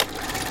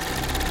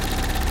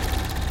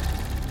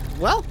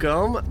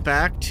Welcome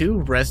back to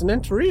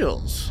Resonant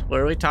Reels,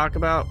 where we talk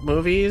about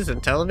movies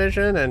and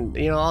television and,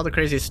 all the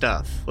crazy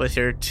stuff with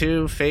your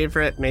two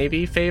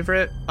maybe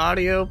favorite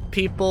audio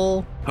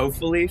people.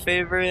 Hopefully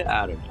favorite?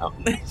 I don't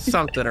know.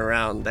 Something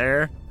around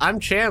there. I'm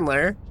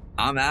Chandler.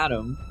 I'm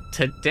Adam.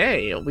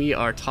 Today, we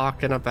are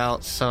talking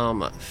about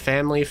some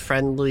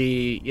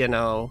family-friendly,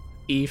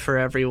 E for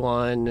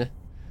everyone,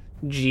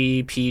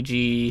 G,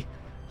 PG,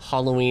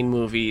 Halloween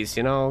movies,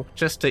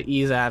 just to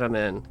ease Adam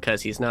in,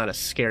 because he's not a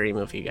scary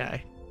movie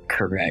guy.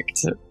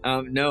 Correct.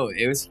 No,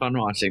 it was fun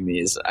watching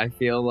these. I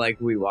feel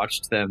like we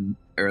watched them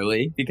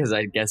early because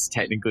I guess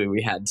technically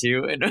we had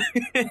to.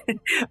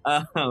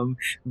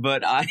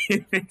 But I'm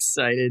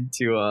excited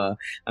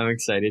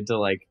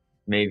to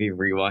maybe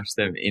rewatch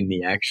them in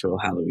the actual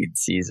Halloween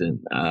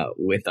season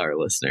with our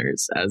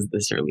listeners as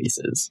this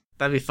releases.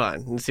 That'd be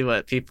fun and see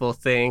what people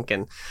think.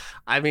 And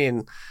I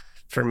mean,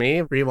 for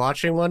me,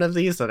 rewatching one of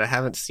these that I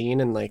haven't seen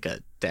in like a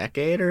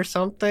decade or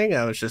something,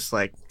 I was just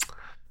like,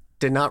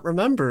 did not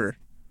remember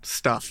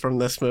stuff from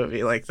this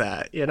movie like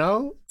that,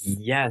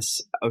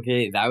 Yes.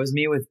 Okay, that was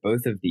me with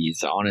both of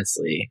these,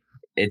 honestly.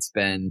 It's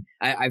been...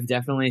 I've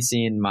definitely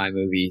seen my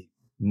movie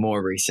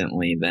more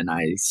recently than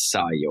I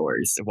saw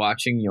yours.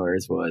 Watching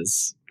yours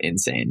was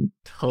insane.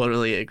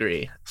 Totally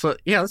agree. So,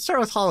 yeah, let's start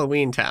with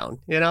Halloweentown,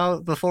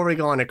 before we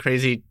go on a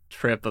crazy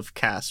trip of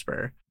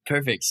Casper.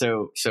 Perfect.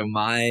 So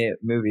my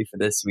movie for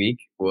this week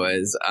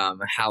was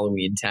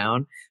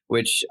Halloweentown,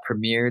 which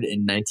premiered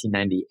in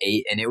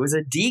 1998, and it was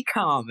a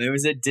DCOM. It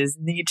was a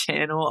Disney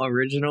Channel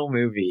original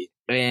movie,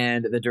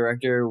 and the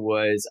director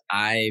was,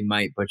 I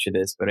might butcher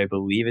this, but I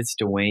believe it's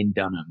Dwayne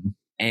Dunham.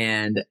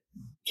 And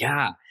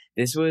yeah,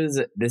 this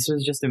was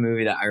just a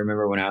movie that I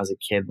remember when I was a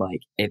kid.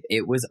 Like, if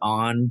it was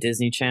on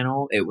Disney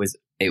Channel, it was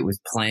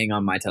playing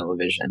on my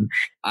television.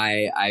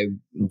 I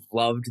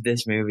loved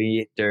this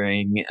movie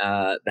during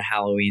the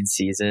Halloween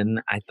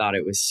season. I thought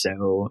it was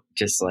so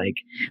just like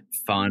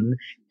fun,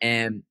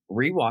 and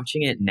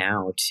rewatching it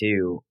now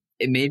too,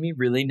 it made me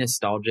really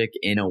nostalgic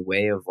in a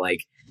way of like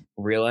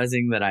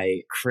realizing that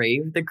I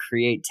crave the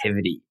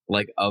creativity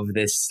like of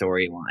this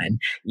storyline.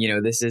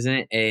 This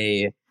isn't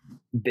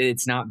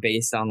it's not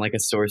based on like a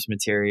source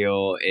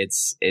material.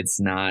 It's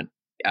not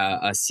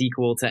a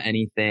sequel to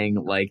anything.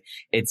 Like,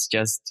 it's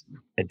just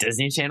a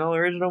Disney Channel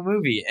original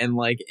movie, and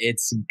like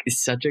it's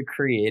such a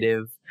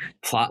creative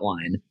plot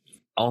line.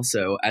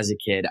 Also, as a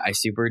kid, I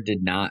super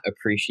did not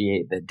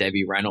appreciate that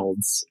Debbie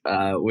Reynolds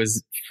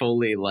was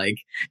fully like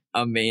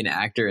a main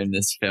actor in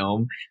this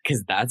film,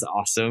 because that's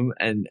awesome.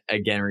 And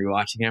again,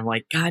 rewatching it, I'm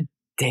like, God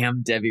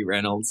damn, Debbie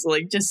Reynolds,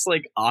 just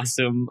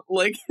awesome.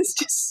 Like, it's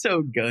just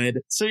so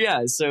good. So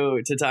yeah, so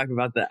to talk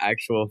about the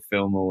actual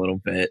film a little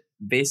bit,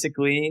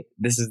 basically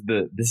this is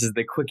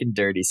the quick and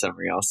dirty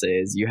summary I'll say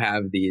is you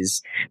have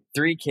these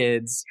three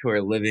kids who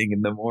are living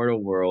in the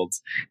mortal world,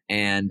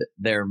 and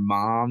their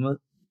mom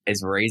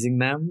is raising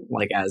them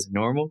like as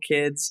normal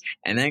kids,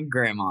 and then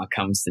grandma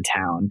comes to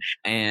town,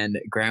 and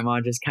grandma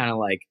just kind of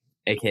like,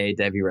 aka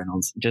Debbie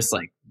Reynolds, just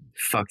like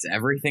fucks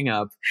everything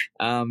up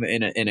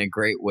in a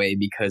great way,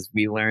 because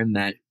we learn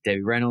that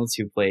Debbie Reynolds,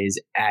 who plays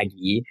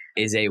Aggie,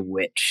 is a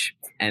witch,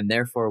 and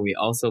therefore we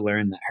also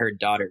learn that her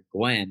daughter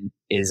Gwen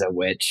is a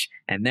witch,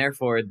 and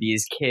therefore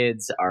these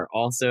kids are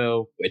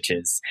also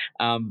witches,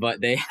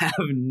 but they have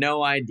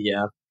no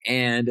idea.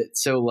 And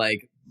so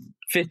like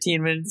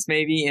 15 minutes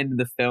maybe into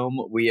the film,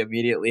 we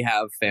immediately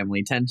have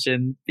family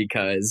tension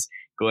because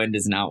Gwen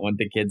does not want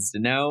the kids to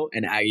know,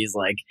 and Aggie's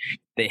like,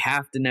 they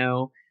have to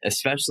know,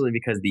 especially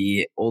because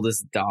the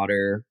oldest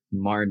daughter,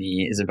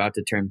 Marnie, is about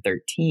to turn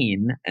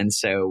 13. And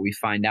so we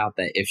find out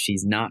that if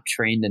she's not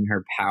trained in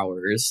her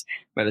powers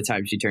by the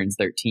time she turns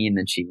 13,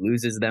 then she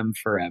loses them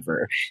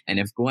forever. And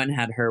if Gwen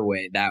had her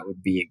way, that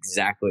would be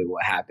exactly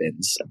what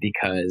happens,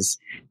 because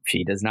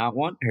she does not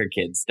want her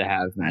kids to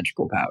have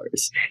magical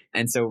powers.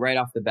 And so right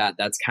off the bat,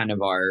 that's kind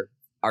of our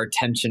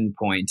tension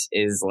point,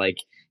 is like,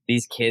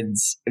 these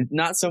kids,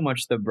 not so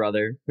much the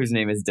brother, whose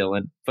name is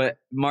Dylan, but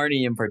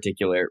Marnie in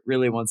particular,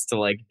 really wants to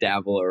like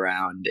dabble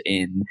around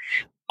in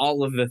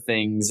all of the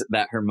things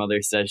that her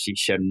mother says she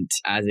shouldn't,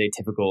 as a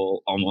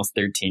typical almost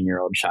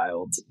 13-year-old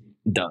child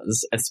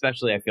does,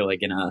 especially I feel like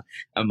in a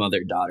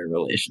mother-daughter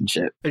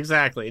relationship.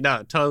 Exactly.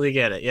 No, totally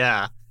get it.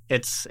 Yeah.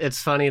 It's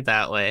funny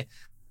that way.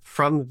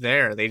 From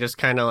there, they just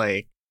kind of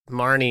like,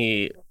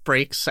 Marnie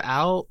breaks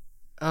out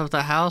of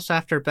the house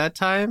after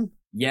bedtime.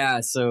 Yeah,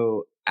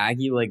 so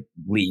Aggie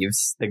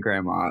leaves, the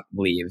grandma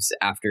leaves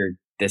after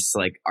this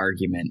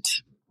argument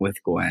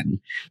with Gwen,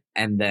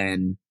 and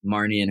then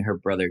Marnie and her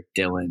brother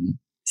Dylan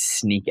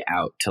sneak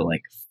out to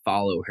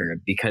follow her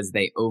because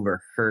they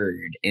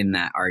overheard in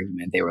that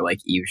argument. They were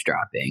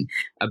eavesdropping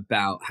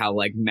about how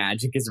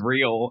magic is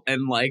real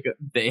and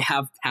they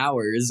have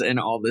powers and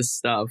all this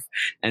stuff,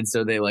 and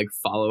so they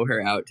follow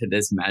her out to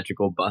this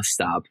magical bus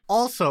stop.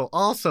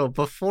 Also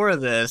before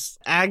this,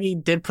 Aggie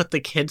did put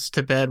the kids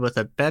to bed with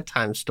a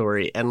bedtime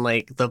story, and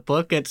the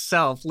book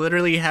itself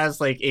literally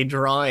has a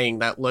drawing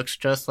that looks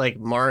just like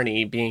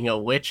Marnie being a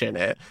witch in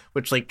it,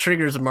 which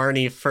triggers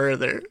Marnie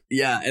further.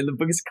 Yeah, and the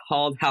book is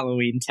called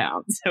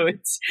Halloweentown, so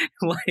it's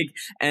Like,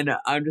 and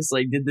I'm just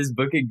like, did this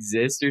book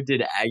exist, or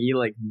did Aggie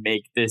like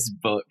make this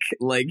book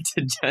like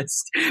to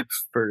just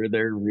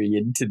further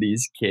read to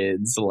these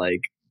kids?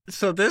 Like,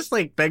 So this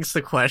like begs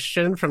the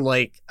question from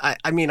like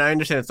I mean I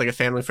understand it's like a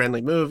family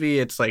friendly movie,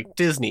 it's like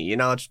Disney, you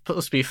know, it's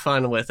supposed to be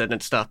fun with it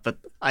and stuff, but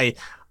I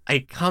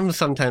come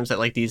sometimes at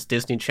like these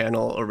Disney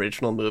Channel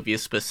original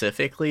movies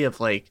specifically of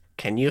like,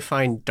 can you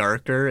find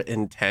darker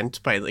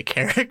intent by the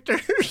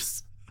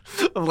characters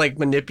of like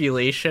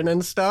manipulation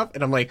and stuff?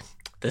 And I'm like,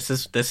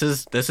 this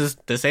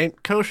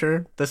ain't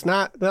kosher. That's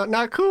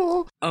not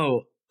cool.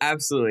 oh,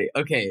 absolutely.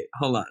 Okay,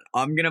 hold on.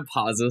 I'm gonna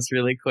pause this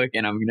really quick,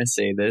 and I'm gonna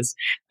say this,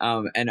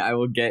 and I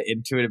will get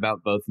into it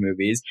about both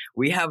movies.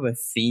 We have a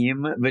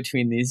theme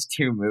between these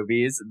two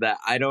movies that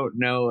I don't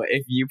know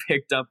if you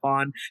picked up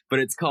on, but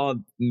it's called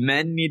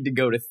 "Men Need to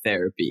Go to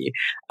Therapy,"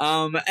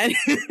 and,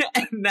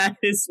 and that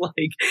is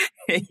like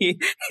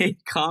a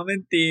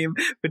common theme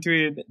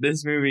between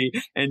this movie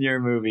and your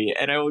movie,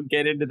 and I will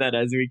get into that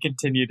as we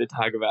continue to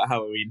talk about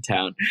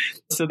Halloweentown.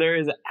 So there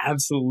is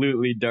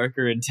absolutely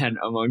darker intent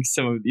amongst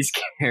some of these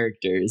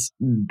characters,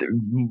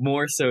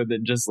 more so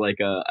than just like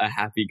a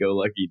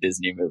happy-go-lucky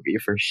Disney movie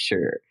for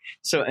sure.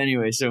 So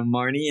anyway, so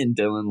Marnie and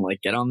Dylan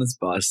like get on this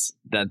bus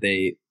that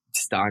they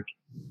stock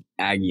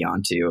Aggie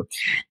onto,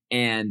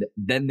 and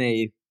then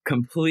they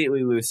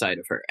completely lose sight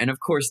of her. And of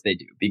course they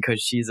do,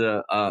 because she's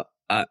a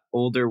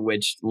older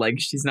witch. Like,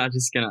 she's not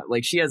just gonna,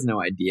 like, she has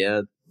no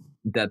idea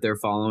that they're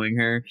following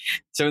her.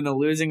 So in the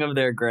losing of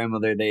their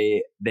grandmother,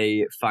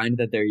 they find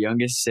that their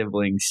youngest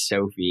sibling,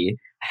 Sophie,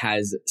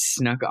 has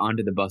snuck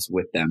onto the bus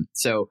with them.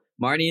 So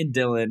Marnie and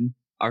Dylan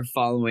are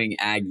following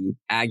Aggie.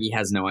 Aggie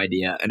has no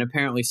idea. And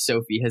apparently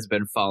Sophie has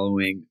been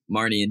following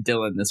Marnie and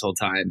Dylan this whole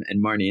time,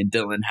 and Marnie and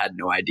Dylan had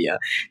no idea.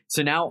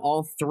 So now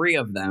all three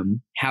of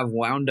them have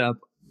wound up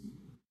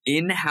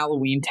in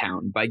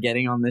Halloweentown by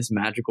getting on this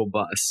magical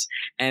bus,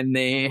 and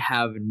they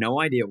have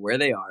no idea where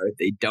they are.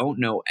 They don't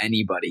know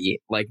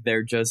anybody. Like,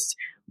 they're just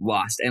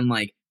lost. And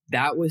like,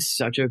 that was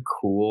such a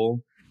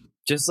cool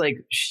just like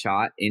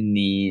shot in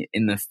the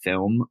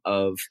film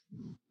of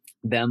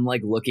them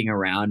like looking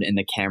around, and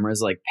the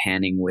camera's like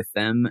panning with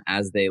them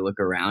as they look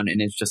around, and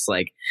it's just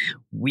like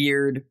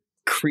weird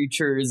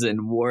creatures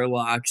and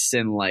warlocks,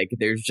 and like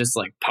there's just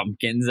like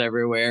pumpkins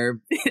everywhere.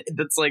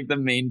 That's like the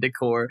main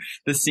decor.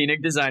 The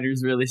scenic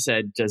designers really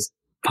said just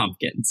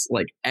pumpkins,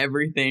 like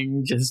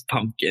everything just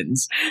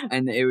pumpkins.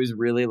 And it was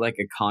really like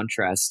a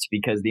contrast,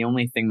 because the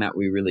only thing that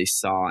we really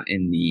saw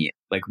in the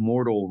like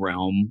mortal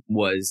realm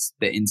was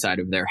the inside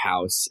of their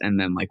house, and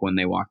then like when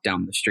they walked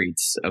down the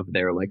streets of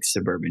their like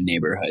suburban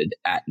neighborhood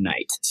at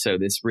night. So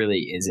this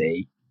really is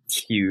a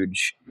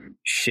huge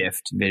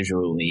shift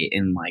visually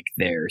in like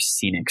their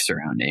scenic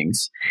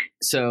surroundings.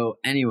 So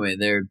anyway,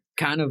 they're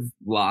kind of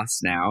lost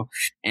now,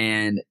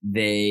 and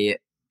they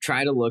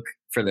try to look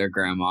for their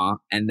grandma,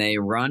 and they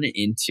run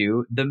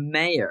into the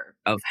mayor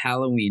of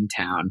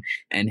Halloweentown,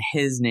 and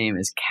his name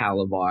is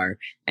Calabar,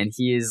 and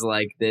he is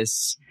like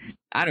this,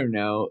 I don't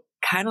know,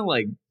 kind of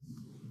like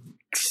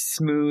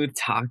smooth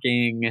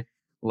talking,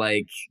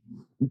 like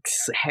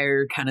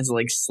hair kind of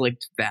like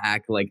slicked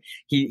back, like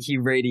he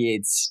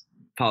radiates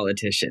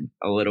politician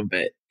a little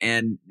bit,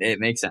 and it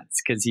makes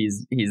sense because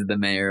he's the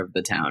mayor of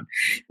the town.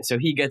 So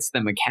he gets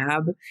them a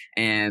cab,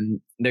 and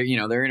their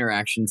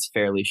interaction's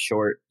fairly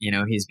short.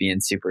 He's being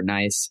super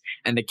nice,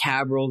 and the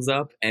cab rolls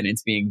up, and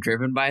it's being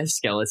driven by a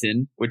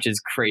skeleton, which is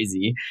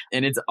crazy.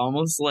 And it's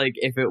almost like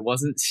if it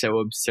wasn't so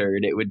absurd,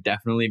 it would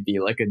definitely be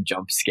like a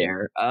jump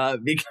scare,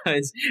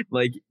 because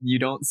like you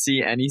don't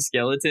see any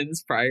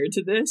skeletons prior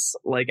to this,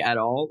 like at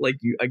all. Like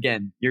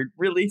you're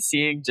really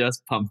seeing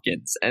just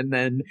pumpkins, and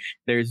then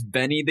there's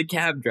Benny the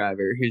cab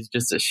driver, who's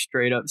just a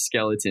straight up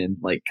skeleton,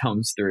 like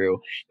comes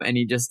through, and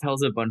he just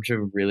tells a bunch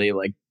of really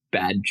like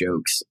bad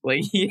jokes.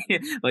 Like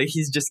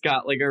he's just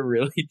got like a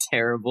really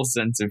terrible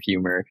sense of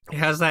humor. He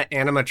has that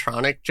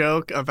animatronic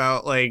joke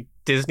about like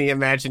Disney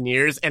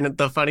Imagineers, and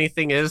the funny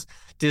thing is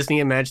Disney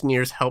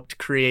Imagineers helped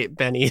create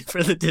Benny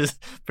for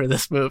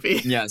this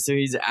movie. Yeah, so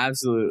he's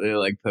absolutely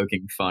like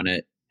poking fun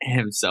at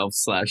himself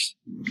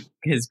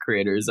 / his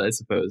creators, I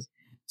suppose.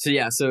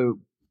 So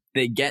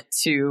they get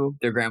to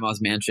their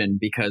grandma's mansion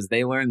because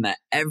they learn that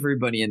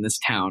everybody in this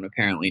town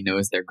apparently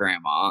knows their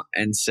grandma.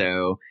 And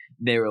so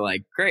they were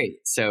like, great.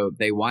 So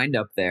they wind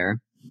up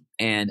there,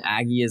 and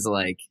Aggie is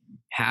like,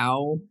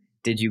 how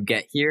did you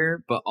get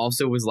here? But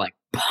also was like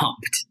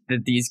pumped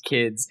that these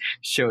kids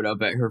showed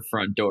up at her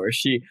front door.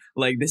 She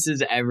like, this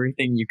is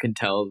everything you can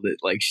tell that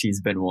like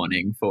she's been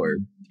wanting for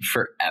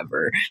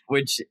forever,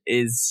 which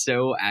is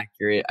so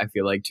accurate, I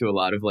feel like, to a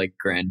lot of like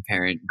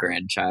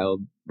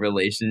grandparent-grandchild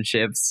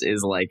relationships,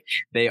 is like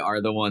they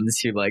are the ones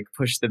who like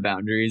push the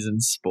boundaries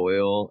and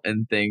spoil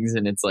and things,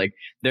 and it's like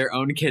their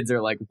own kids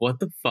are like, what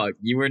the fuck,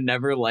 you were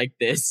never like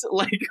this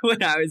like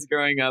when I was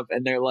growing up,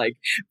 and they're like,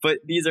 but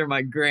these are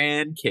my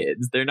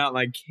grandkids, they're not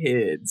my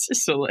kids.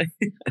 So like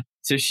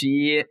so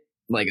she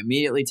like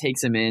immediately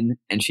takes him in,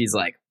 and she's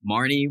like,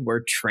 Marnie,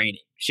 we're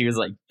training. She was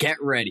like, get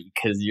ready,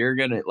 because you're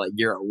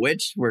a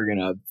witch. We're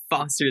gonna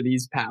foster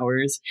these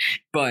powers.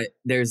 But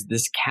there's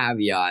this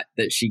caveat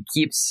that she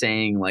keeps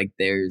saying, like,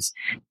 there's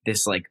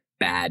this like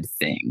bad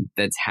thing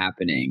that's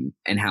happening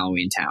in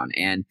Halloweentown.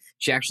 And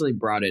she actually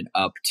brought it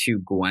up to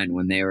Gwen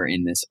when they were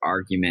in this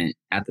argument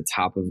at the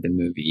top of the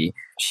movie.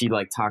 She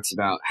like talks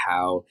about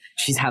how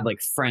she's had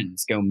like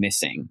friends go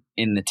missing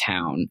in the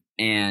town.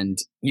 And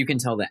you can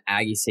tell that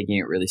Aggie's taking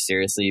it really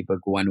seriously, but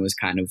Gwen was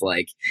kind of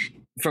like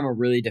from a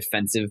really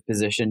defensive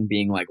position,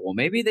 being like, well,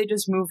 maybe they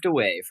just moved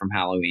away from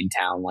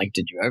Halloweentown. Like,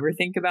 did you ever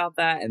think about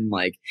that? And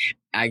like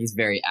Aggie's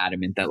very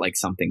adamant that like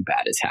something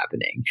bad is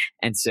happening.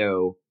 And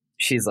so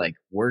she's like,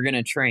 we're going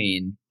to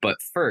train, but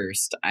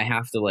first I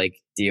have to like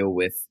deal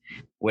with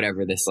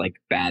whatever this like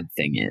bad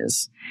thing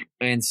is.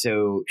 And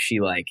so she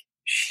like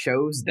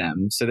shows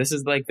them. So this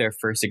is like their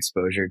first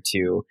exposure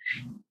to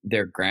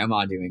their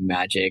grandma doing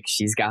magic.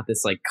 She's got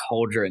this like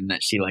cauldron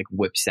that she like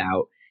whips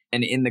out.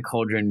 And in the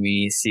cauldron,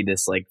 we see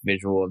this like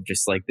visual of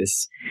just like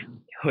this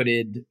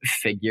hooded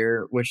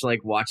figure, which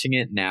like watching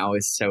it now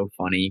is so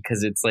funny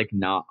because it's like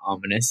not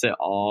ominous at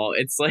all.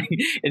 It's like,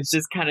 it's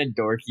just kind of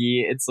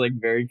dorky. It's like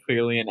very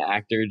clearly an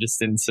actor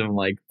just in some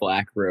like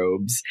black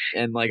robes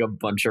and like a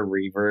bunch of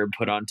reverb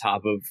put on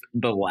top of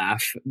the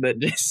laugh that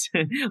just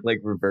like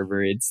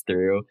reverberates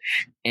through.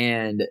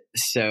 And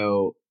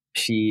so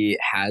she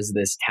has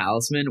this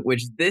talisman,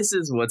 which this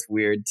is what's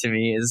weird to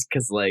me is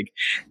because like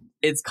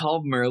it's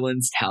called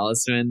Merlin's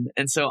talisman.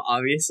 And so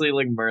obviously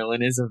like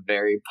Merlin is a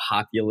very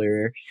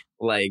popular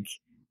like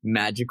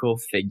magical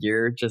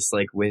figure just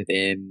like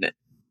within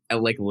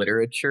like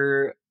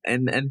literature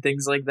and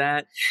things like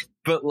that.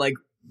 But like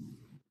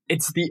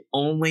it's the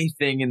only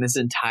thing in this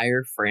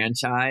entire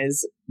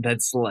franchise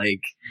that's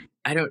like,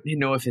 I don't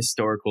know if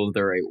historical is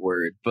the right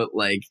word, but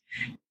like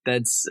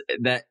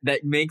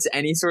that makes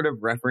any sort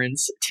of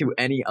reference to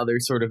any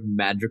other sort of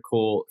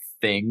magical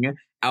thing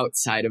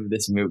outside of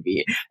this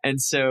movie. And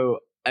so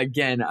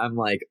again, I'm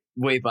like,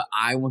 wait, but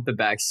I want the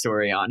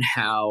backstory on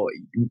how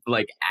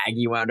like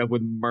Aggie wound up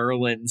with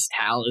Merlin's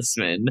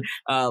talisman.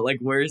 Like,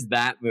 where's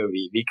that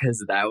movie?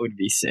 Because that would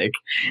be sick.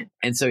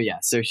 And so yeah,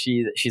 so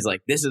she's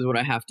like, this is what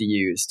I have to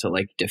use to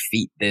like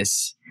defeat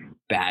this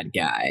bad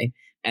guy.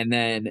 And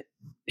then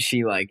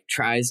she like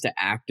tries to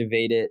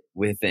activate it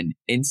with an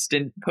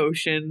instant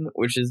potion,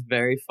 which is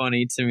very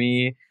funny to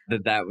me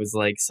that was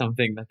like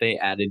something that they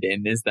added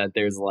in, is that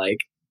there's like,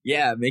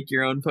 yeah, make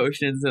your own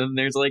potions, and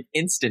there's like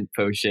instant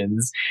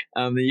potions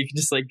that you can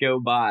just like go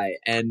buy,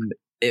 and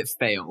it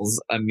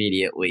fails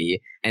immediately.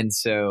 And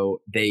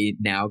so they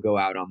now go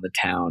out on the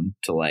town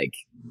to like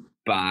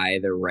buy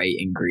the right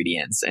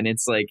ingredients, and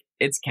it's like,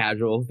 it's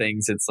casual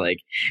things. It's like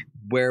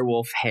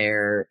werewolf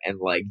hair and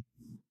like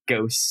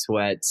ghost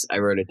sweats, I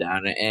wrote it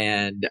down,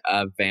 and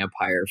a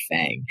vampire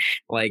fang.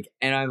 Like,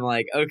 and I'm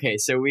like, okay,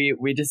 so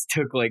we just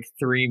took like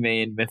 3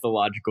 main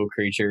mythological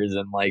creatures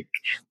and like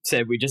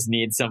said we just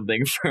need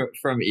something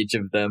from each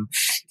of them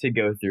to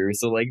go through.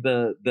 So like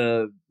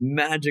the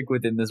magic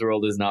within this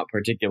world is not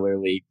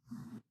particularly,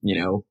 you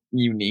know,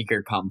 unique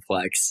or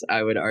complex.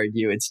 I would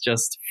argue it's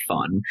just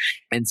fun.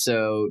 And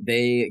so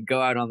they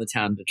go out on the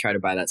town to try to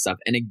buy that stuff.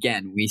 And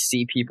again, we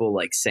see people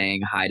like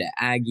saying hi to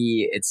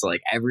Aggie. It's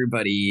like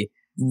everybody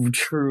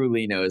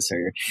truly knows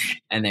her,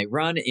 and they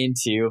run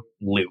into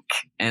Luke,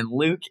 and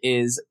Luke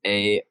is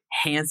a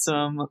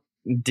handsome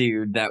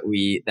dude that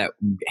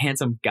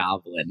handsome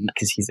goblin,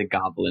 because he's a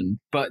goblin.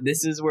 But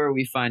this is where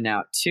we find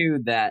out too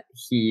that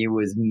he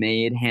was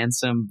made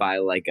handsome by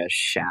like a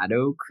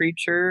shadow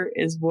creature,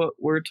 is what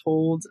we're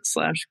told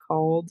 /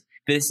 called.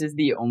 This is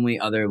the only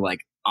other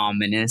like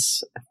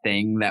ominous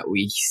thing that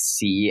we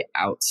see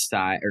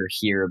outside or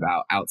hear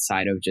about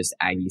outside of just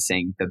Aggie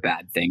saying the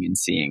bad thing and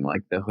seeing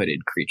like the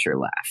hooded creature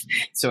laugh.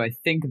 So I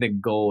think the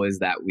goal is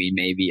that we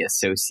maybe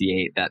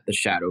associate that the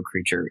shadow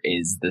creature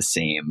is the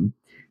same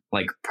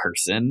like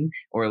person,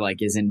 or like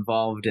is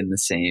involved in the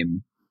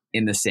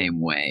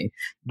same way.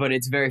 But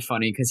it's very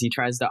funny because he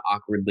tries to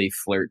awkwardly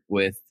flirt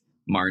with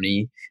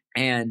Marnie,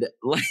 and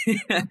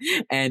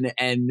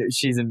and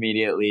she's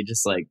immediately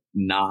just like,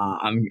 nah,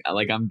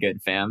 I'm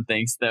good, fam,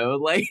 thanks though.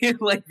 Like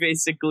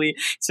basically,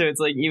 so it's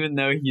like, even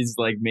though he's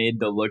like made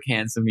to look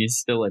handsome, he's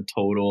still a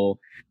total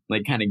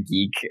like kind of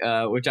geek,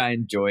 which I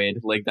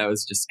enjoyed. Like that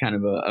was just kind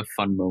of a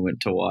fun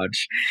moment to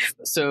watch.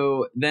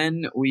 So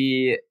then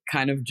we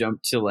kind of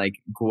jump to like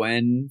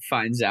Gwen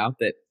finds out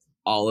that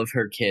all of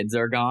her kids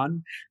are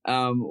gone,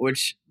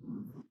 which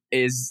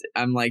is,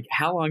 I'm like,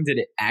 how long did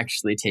it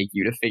actually take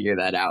you to figure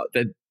that out,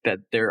 that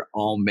they're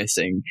all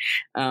missing?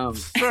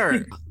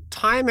 Sure.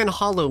 Time in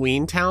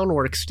Halloweentown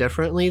works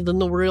differently than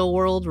the real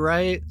world,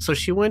 right? So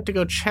she went to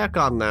go check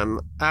on them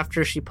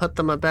after she put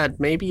them to bed,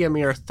 maybe a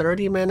mere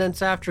 30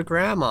 minutes after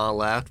Grandma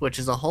left, which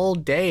is a whole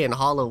day in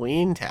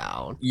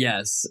Halloweentown.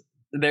 Yes.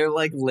 they're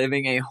like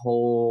living a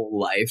whole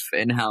life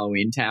in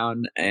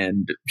Halloweentown,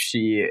 and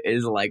she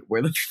is like,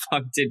 where the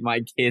fuck did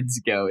my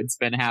kids go? It's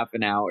been half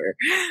an hour.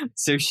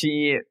 So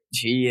she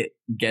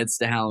gets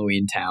to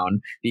Halloweentown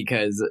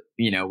because,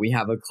 you know, we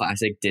have a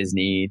classic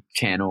Disney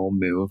Channel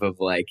move of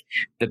like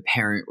the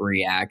parent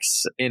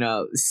reacts in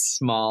a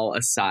small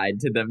aside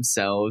to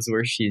themselves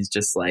where she's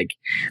just like,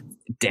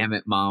 damn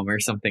it, mom, or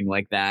something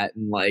like that,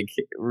 and like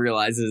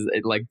realizes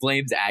it, like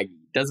blames Aggie,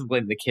 doesn't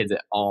blame the kids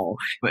at all,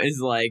 but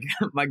is like,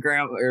 my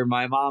grandma or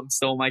my mom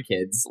stole my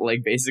kids, like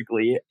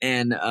basically,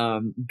 and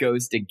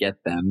goes to get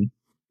them.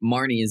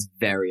 Marnie is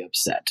very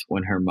upset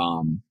when her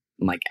mom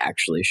like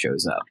actually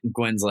shows up.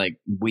 Gwen's like,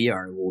 we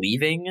are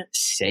leaving,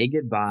 say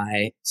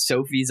goodbye.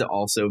 Sophie's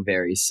also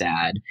very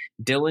sad.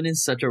 Dylan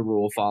is such a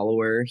rule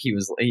follower. He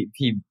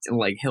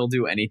like, he'll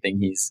do anything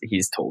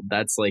he's told.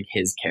 That's like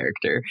his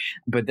character.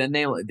 But then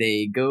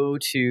they go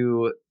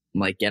to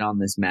like get on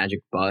this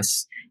magic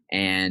bus,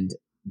 and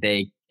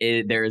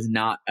there is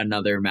not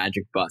another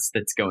magic bus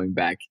that's going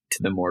back to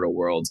the mortal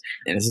world.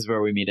 And this is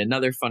where we meet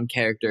another fun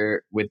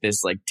character with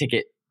this like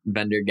ticket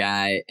vendor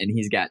guy, and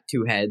he's got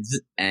two heads,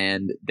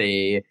 and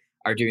they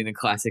are doing the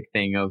classic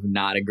thing of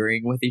not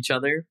agreeing with each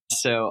other.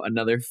 So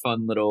another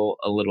fun little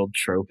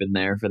trope in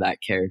there for that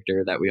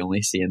character that we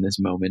only see in this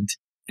moment.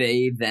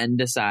 They then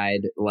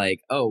decide like,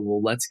 oh,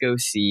 well, let's go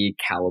see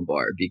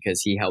Calabar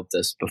because he helped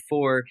us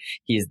before.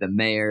 He's the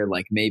mayor.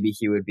 Like maybe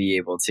he would be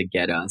able to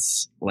get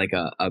us like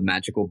a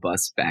magical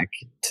bus back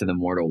to the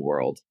mortal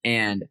world.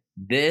 And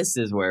this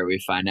is where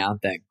we find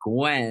out that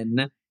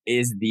Gwen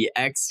is the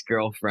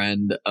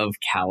ex-girlfriend of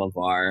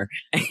Calabar,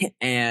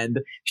 and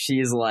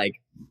she's like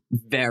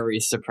very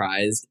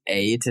surprised,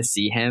 A, to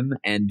see him,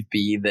 and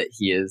B, that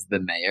he is the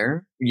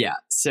mayor. Yeah,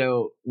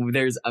 so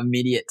there's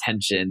immediate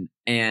tension,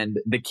 and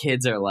the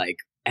kids are like,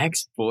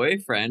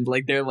 ex-boyfriend,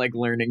 like they're like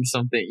learning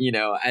something, you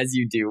know, as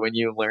you do when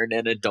you learn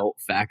an adult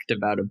fact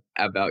about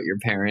your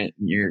parent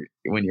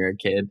when you're a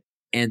kid.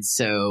 And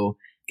so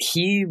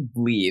he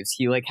leaves.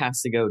 He like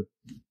has to go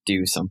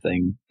do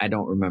something. I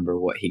don't remember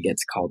what he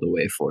gets called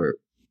away for.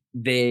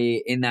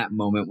 They, in that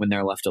moment when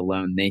they're left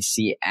alone, they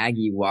see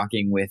Aggie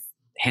walking with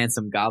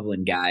handsome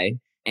goblin guy,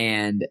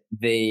 and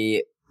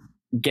they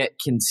get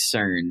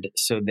concerned.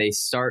 So they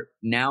start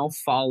now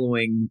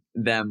following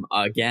them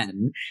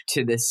again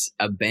to this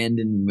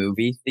abandoned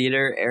movie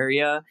theater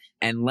area.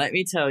 And let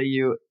me tell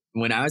you,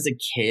 when I was a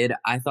kid,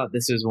 I thought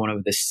this was one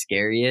of the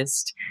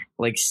scariest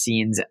like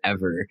scenes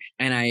ever.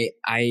 And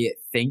I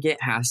think it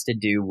has to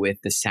do with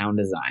the sound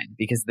design,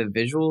 because the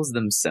visuals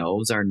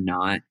themselves are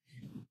not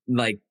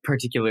like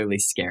particularly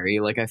scary.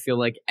 Like I feel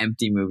like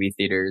empty movie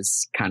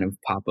theaters kind of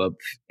pop up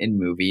in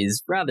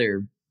movies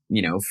rather,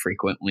 you know,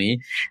 frequently,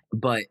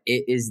 but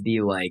it is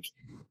the like,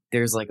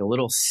 there's like a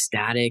little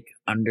static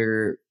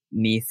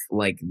underneath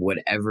like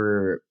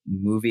whatever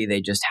movie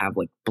they just have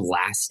like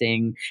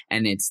blasting,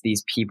 and it's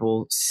these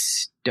people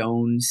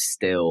stone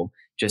still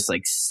just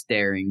like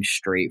staring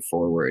straight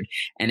forward.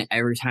 And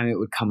every time it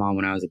would come on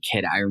when I was a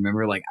kid, I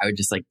remember like I would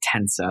just like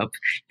tense up,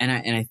 and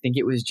I think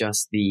it was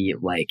just the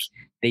like,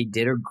 they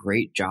did a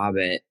great job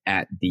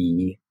at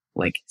the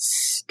like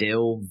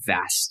still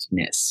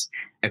vastness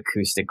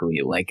acoustically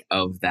like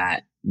of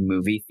that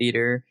movie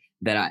theater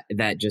that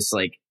just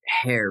like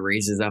hair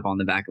raises up on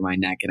the back of my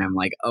neck, and I'm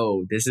like,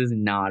 oh, this is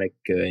not a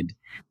good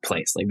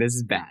place. Like this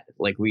is bad.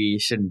 Like we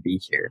shouldn't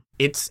be here.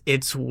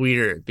 It's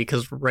weird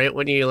because right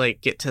when you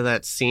like get to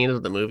that scene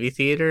of the movie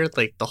theater,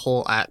 like the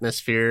whole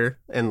atmosphere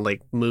and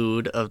like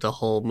mood of the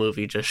whole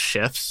movie just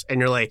shifts,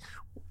 and you're like,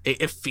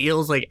 it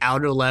feels like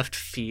out of left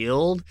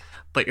field,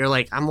 but you're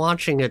like, I'm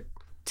watching a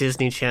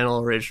Disney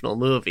Channel original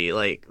movie.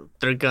 Like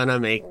they're gonna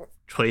make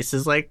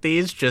choices like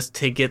these just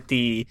to get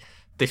the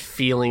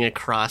feeling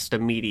across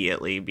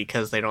immediately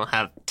because they don't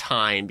have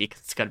time,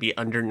 because it's got to be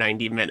under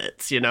 90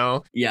 minutes, you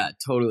know? Yeah,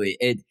 totally.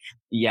 It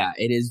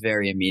is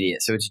very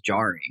immediate. So it's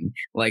jarring.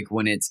 Like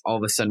when it's all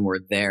of a sudden we're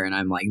there and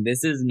I'm like,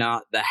 this is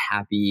not the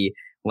happy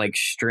like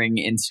string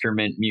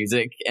instrument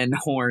music and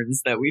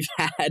horns that we've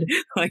had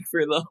like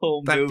for the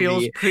whole movie. That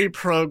feels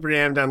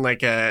pre-programmed on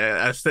like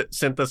a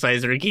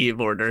synthesizer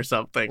keyboard or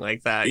something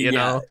like that, you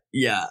know?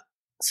 Yeah.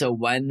 So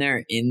when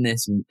they're in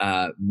this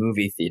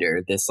movie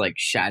theater, this like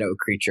shadow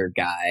creature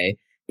guy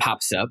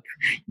pops up.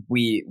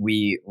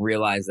 We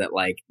realize that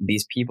like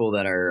these people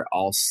that are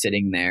all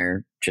sitting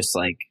there just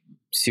like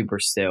super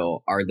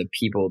still are the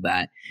people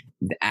that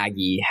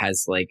Aggie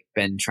has like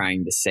been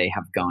trying to say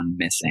have gone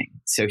missing.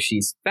 So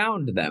she's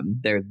found them.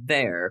 They're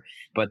there,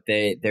 but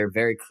they're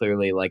very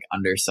clearly like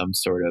under some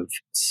sort of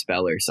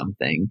spell or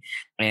something.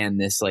 And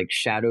this like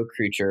shadow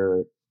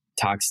creature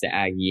talks to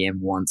Aggie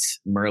and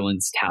wants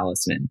Merlin's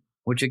talisman.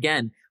 Which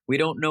again, we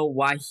don't know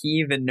why he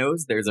even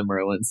knows there's a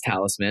Merlin's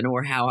talisman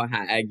or how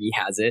Aggie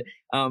has it.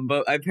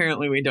 But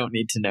apparently we don't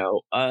need to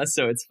know.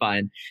 So it's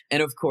fine.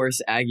 And of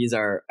course, Aggie's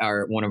our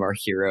one of our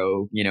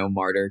hero, you know,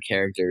 martyr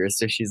characters.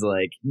 So she's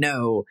like,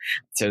 no.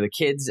 So the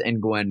kids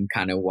and Gwen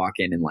kind of walk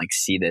in and like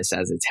see this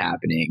as it's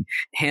happening.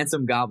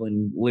 Handsome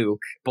Goblin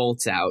Luke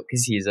bolts out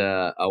because he's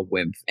a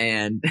wimp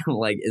and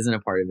like isn't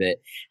a part of it.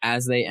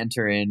 As they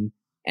enter in,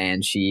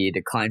 and she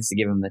declines to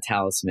give him the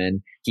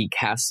talisman. He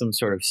casts some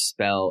sort of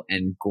spell,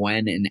 and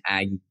Gwen and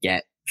Aggie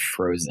get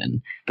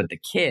frozen. But the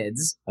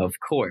kids, of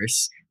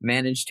course,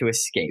 manage to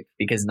escape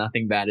because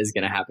nothing bad is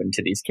going to happen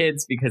to these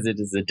kids because it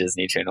is a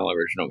Disney Channel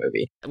original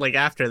movie. Like,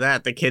 after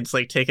that, the kids,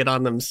 like, take it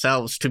on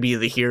themselves to be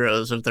the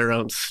heroes of their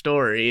own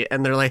story.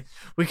 And they're like,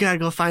 we gotta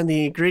go find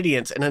the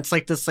ingredients. And it's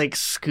like this, like,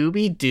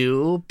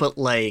 Scooby-Doo, but,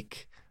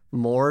 like,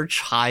 more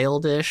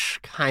childish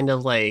kind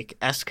of, like,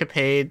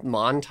 escapade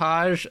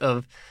montage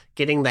of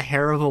getting the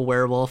hair of a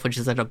werewolf, which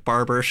is at a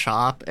barber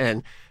shop,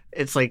 and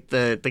it's like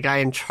the guy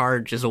in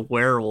charge is a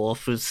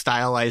werewolf who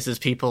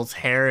stylizes people's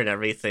hair and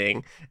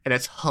everything, and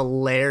it's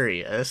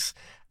hilarious.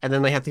 And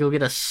then they have to go get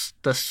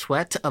the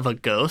sweat of a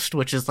ghost,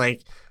 which is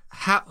like,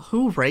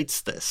 who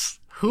writes this?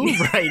 Who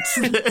writes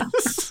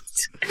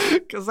this?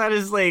 Because that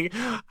is like,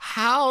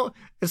 how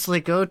it's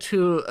like go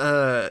to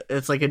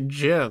it's like a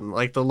gym,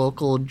 like the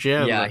local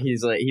gym. Yeah, he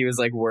was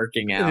like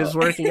working out. He was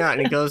working out,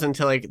 and he goes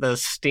into like the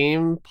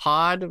steam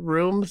pod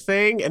room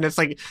thing, and it's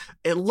like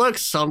it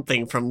looks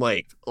something from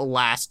like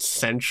last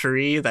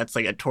century. That's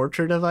like a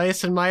torture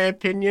device, in my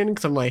opinion.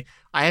 Because I'm like,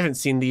 I haven't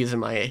seen these in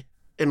my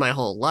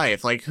whole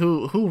life. Like,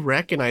 who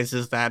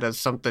recognizes that as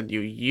something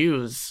you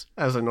use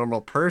as a normal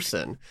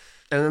person?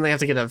 And then they have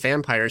to get a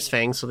vampire's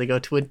fang, so they go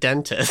to a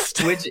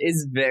dentist, which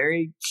is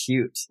very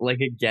cute. Like,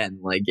 again,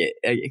 like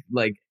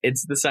like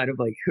it's the side of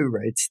like, who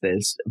writes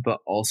this, but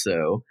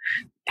also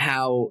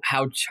how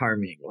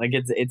charming. Like,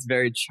 it's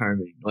very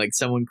charming. Like,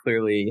 someone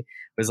clearly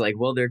was like,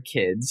 well, they're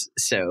kids,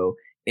 so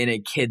in a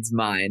kid's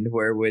mind,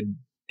 where would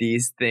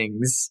these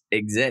things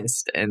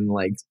exist? And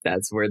like,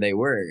 that's where they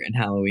were in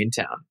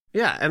Halloweentown.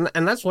 Yeah,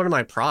 and that's one of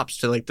my props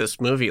to like this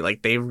movie.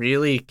 Like, they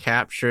really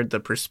captured the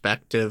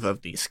perspective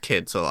of these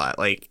kids a lot.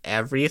 Like,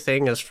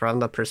 everything is from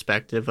the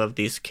perspective of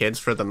these kids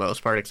for the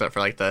most part, except for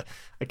like the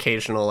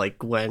occasional like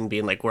Gwen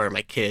being like, where are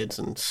my kids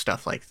and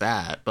stuff like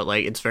that. But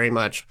like, it's very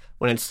much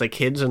when it's the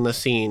kids in the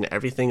scene,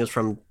 everything is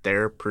from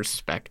their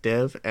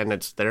perspective, and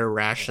it's their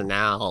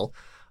rationale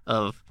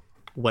of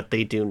what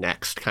they do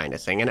next kind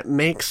of thing. And it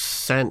makes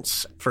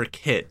sense for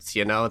kids,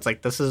 you know? It's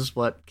like, this is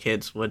what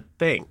kids would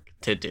think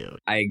to do.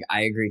 I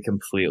agree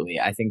completely.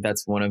 I think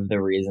that's one of the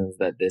reasons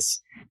that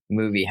this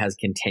movie has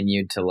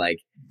continued to like,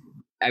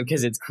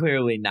 because it's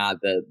clearly not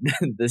the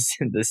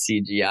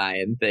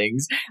CGI and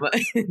things, but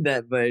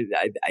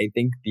I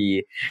think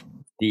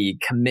the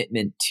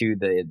commitment to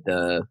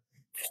the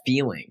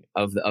feeling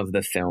of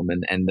the film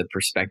and the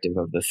perspective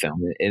of the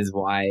film is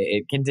why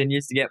it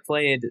continues to get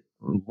played.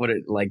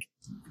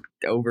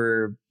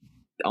 Over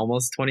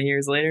almost 20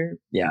 years later?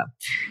 Yeah.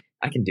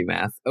 I can do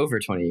math. Over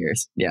 20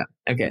 years. Yeah.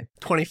 Okay.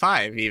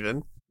 25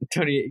 even.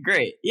 20.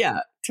 Great.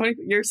 Yeah. 20.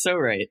 You're so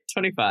right.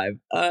 25.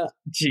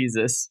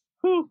 Jesus.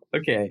 Whew.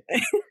 Okay.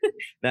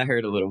 That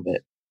hurt a little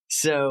bit.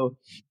 So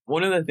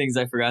one of the things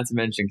I forgot to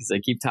mention, because I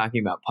keep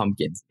talking about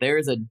pumpkins, there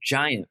is a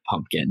giant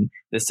pumpkin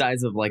the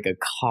size of like a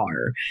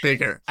car.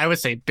 Bigger. I would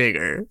say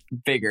bigger.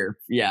 Bigger.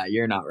 Yeah,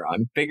 you're not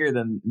wrong. Bigger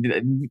than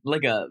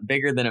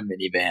a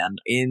minivan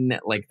in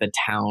like the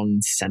town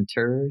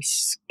center,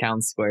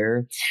 town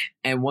square.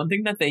 And one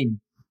thing that they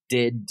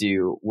did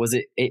do was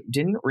it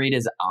didn't read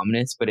as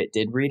ominous, but it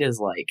did read as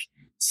like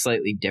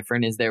slightly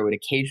different, is there would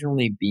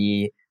occasionally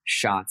be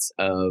shots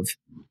of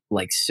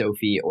like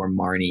Sophie or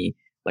Marnie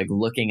like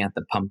looking at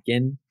the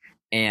pumpkin,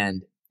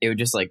 and it would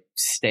just like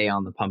stay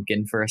on the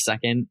pumpkin for a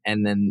second,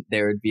 and then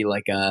there would be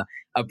like a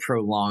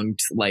prolonged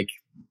like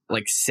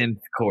synth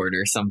chord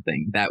or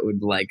something that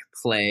would like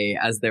play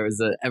as there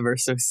was a ever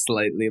so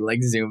slightly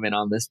like zoom in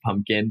on this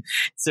pumpkin.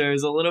 So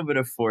there's a little bit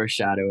of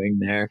foreshadowing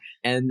there,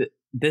 and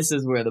this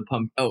is where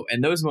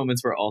and those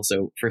moments were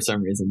also for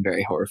some reason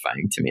very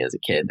horrifying to me as a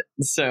kid.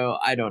 So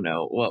I don't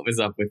know what was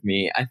up with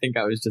me. I think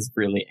I was just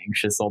really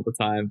anxious all the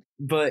time.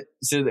 But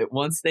so that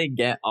once they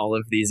get all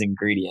of these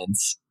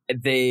ingredients,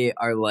 they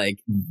are like,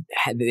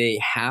 they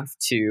have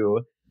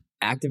to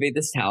activate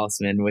this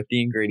talisman with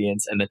the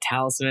ingredients, and the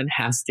talisman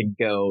has to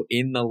go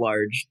in the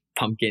large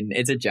pumpkin.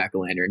 It's a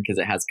jack-o'-lantern because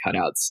it has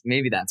cutouts.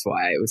 Maybe that's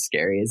why it was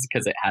scary, is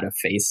because it had a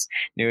face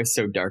and it was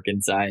so dark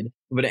inside.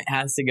 But it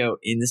has to go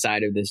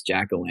inside of this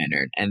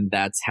jack-o'-lantern, and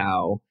that's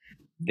how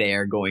they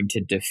are going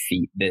to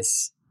defeat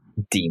this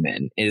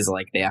demon, is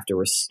like they have to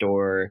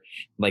restore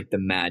like the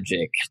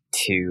magic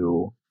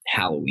to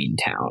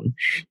Halloweentown.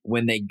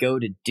 When they go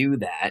to do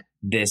that,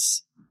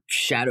 this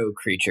shadow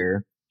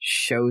creature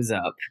shows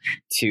up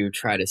to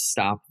try to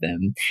stop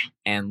them,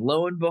 and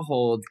lo and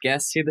behold,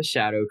 guess who the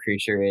shadow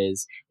creature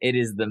is? It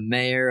is the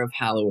mayor of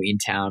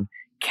Halloweentown,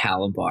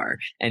 Calabar.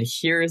 And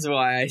here's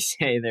why I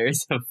say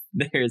there's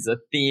a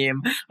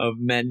theme of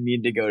men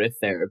need to go to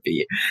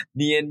therapy.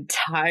 The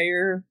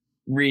entire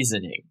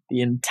reasoning,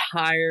 the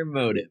entire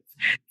motive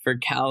for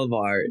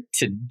Calabar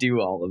to do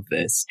all of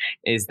this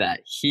is that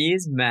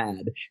he's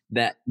mad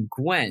that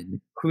Gwen,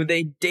 who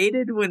they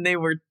dated when they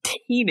were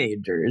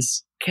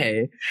teenagers,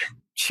 okay,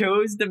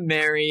 chose to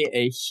marry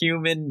a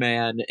human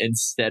man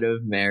instead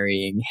of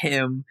marrying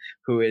him,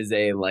 who is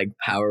a like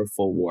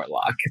powerful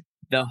warlock.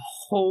 the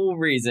whole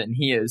reason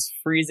he is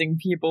freezing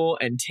people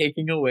and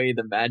taking away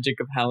the magic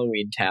of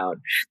Halloweentown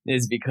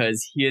is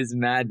because he is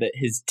mad that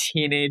his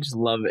teenage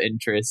love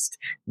interest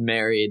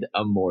married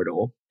a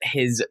mortal.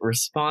 His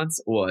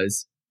response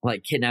was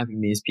like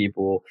kidnapping these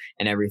people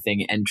and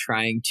everything and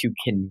trying to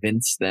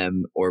convince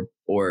them or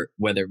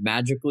whether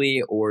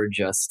magically or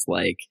just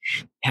like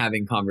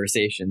having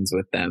conversations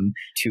with them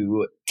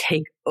to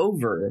take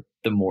over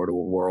the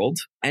mortal world.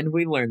 And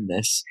we learn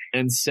this.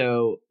 And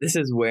so this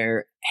is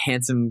where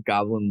handsome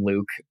Goblin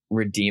Luke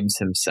redeems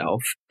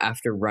himself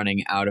after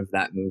running out of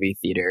that movie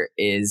theater.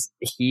 Is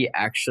he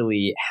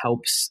actually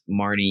helps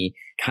Marnie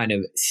kind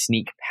of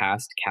sneak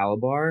past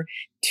Calabar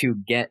to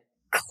get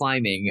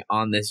climbing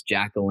on this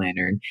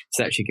jack-o'-lantern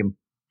so that she can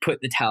put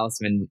the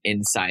talisman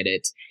inside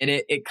it. And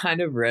it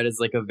kind of read as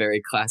like a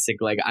very classic,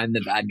 like, I'm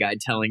the bad guy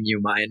telling you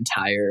my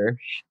entire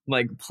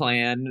like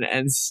plan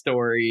and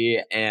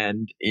story,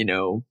 and you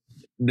know,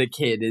 the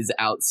kid is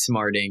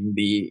outsmarting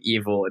the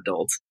evil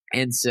adult.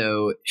 And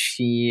so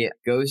she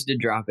goes to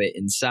drop it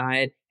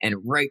inside, and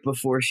right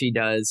before she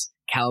does,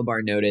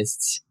 Calabar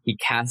noticed. He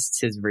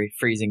casts his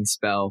freezing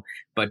spell,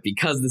 but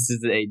because this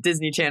is a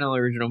Disney Channel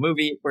original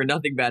movie where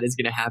nothing bad is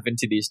going to happen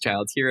to these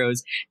child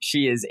heroes,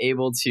 she is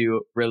able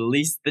to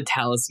release the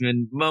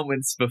talisman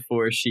moments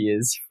before she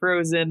is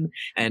frozen,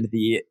 and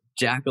the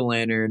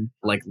jack-o'-lantern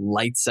like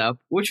lights up,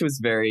 which was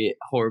very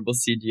horrible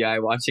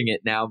CGI watching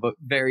it now, but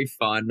very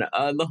fun.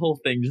 The whole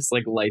thing just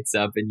like lights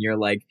up, and you're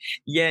like,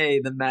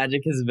 yay, the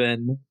magic has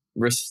been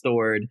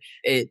restored.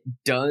 It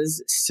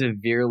does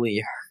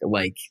severely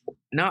like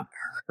not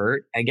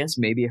hurt, I guess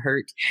maybe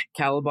hurt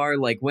Calabar.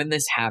 Like when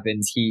this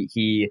happens,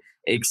 he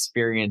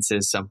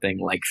experiences something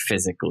like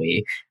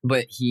physically,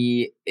 but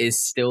he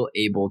is still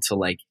able to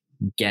like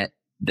get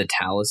the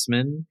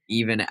talisman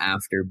even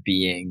after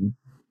being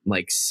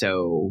like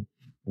so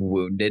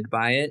wounded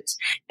by it.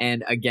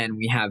 And again,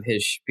 we have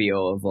his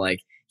spiel of like,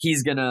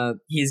 he's gonna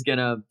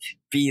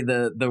be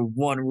the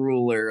one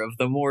ruler of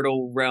the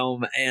mortal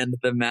realm and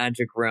the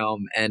magic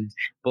realm and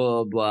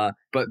blah, blah, blah.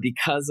 But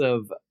because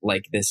of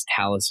like this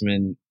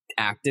talisman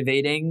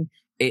activating,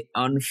 it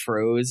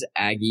unfroze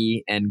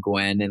Aggie and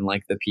Gwen and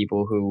like the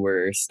people who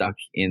were stuck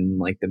in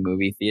like the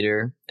movie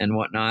theater and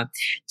whatnot.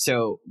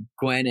 So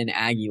Gwen and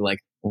Aggie like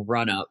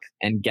run up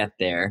and get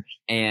there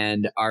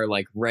and are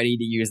like ready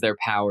to use their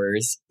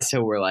powers.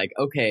 So we're like,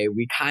 okay,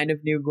 we kind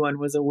of knew Gwen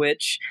was a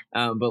witch,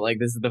 but like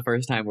this is the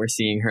first time we're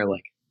seeing her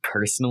like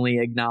personally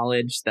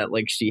acknowledge that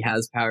like she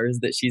has powers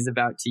that she's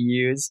about to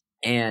use.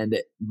 And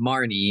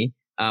Marnie,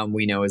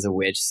 we know is a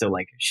witch, so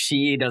like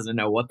she doesn't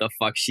know what the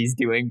fuck she's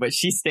doing, but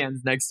she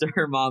stands next to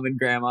her mom and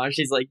grandma.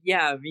 She's like,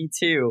 yeah, me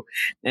too.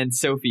 And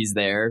Sophie's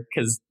there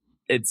because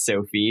it's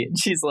Sophie.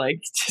 She's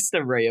like just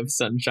a ray of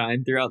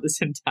sunshine throughout this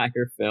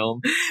entire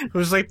film.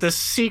 Who's like the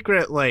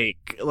secret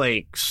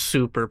like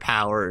super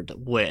powered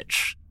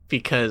witch,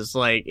 because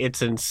like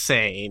it's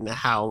insane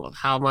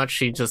how much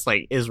she just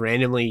like is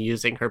randomly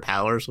using her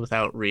powers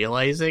without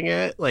realizing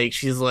it. Like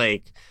she's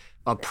like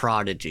a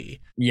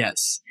prodigy.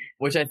 Yes,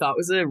 which I thought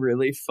was a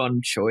really fun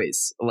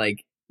choice.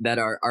 Like that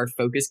our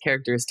focus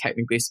character is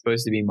technically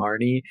supposed to be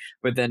Marnie,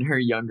 but then her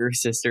younger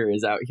sister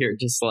is out here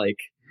just like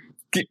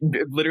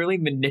literally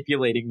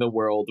manipulating the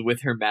world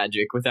with her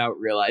magic without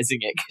realizing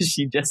it, because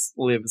she just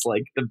lives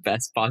like the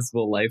best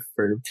possible life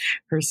for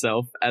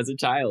herself as a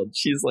child.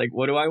 She's like,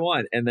 what do I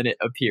want? And then it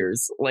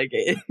appears like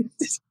it.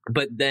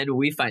 But then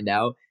we find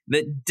out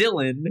that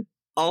Dylan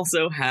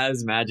also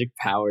has magic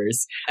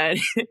powers,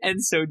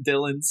 and so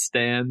Dylan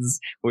stands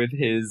with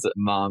his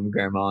mom,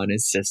 grandma, and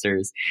his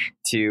sisters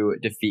to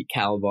defeat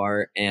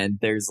Calabar. And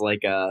there's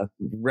like a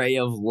ray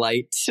of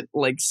light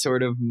like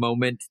sort of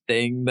moment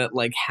thing that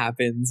like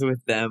happens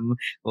with them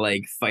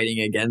like fighting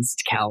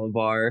against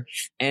Calabar,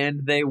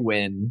 and they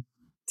win.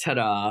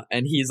 Ta-da.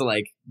 And he's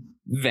like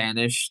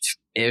vanished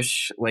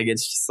ish, like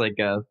it's just like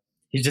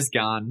he's just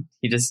gone,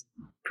 he just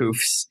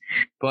poofs.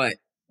 But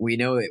we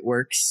know it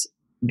works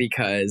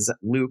because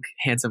Luke,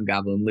 handsome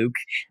Goblin Luke,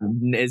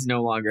 is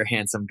no longer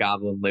handsome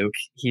Goblin Luke.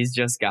 He's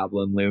just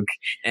Goblin Luke,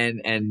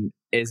 and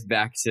is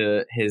back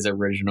to his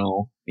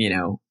original, you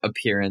know,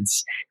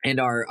 appearance. And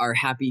our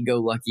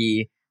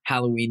happy-go-lucky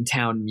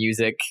Halloweentown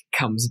music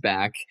comes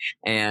back,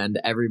 and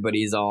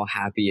everybody's all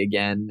happy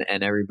again,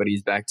 and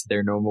everybody's back to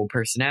their normal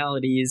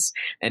personalities.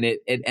 And it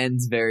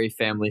ends very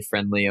family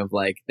friendly of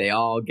like, they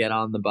all get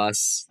on the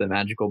bus, the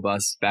magical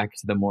bus, back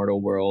to the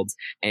mortal world.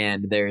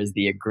 And there's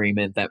the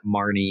agreement that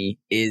Marnie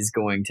is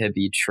going to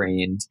be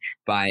trained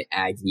by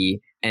Aggie,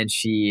 and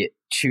she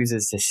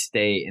chooses to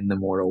stay in the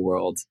mortal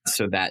world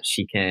so that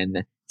she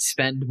can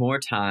spend more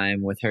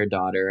time with her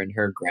daughter and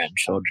her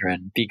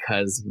grandchildren,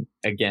 because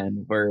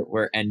again,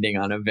 we're ending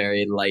on a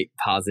very light,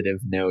 positive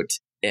note.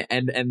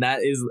 And that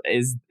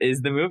is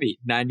the movie,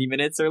 90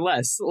 minutes or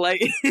less.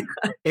 Like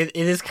it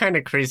is kind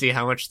of crazy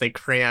how much they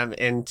cram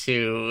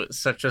into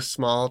such a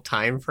small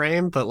time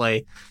frame, but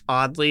like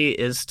oddly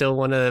is still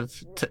one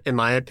of, in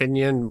my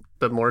opinion,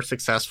 the more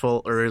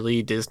successful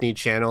early Disney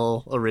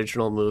Channel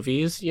original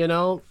movies, you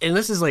know? And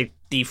this is like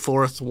the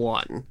fourth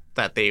one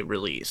that they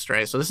released,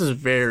 right? So this is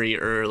very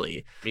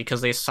early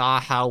because they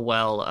saw how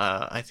well,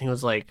 I think it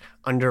was like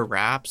Under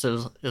Wraps.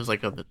 It was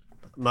like a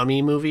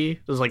mummy movie.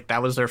 It was like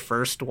that was their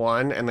first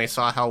one, and they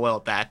saw how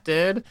well that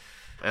did.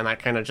 And that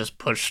kind of just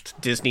pushed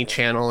Disney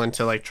Channel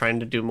into like trying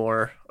to do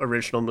more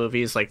original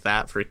movies like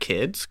that for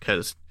kids,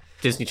 because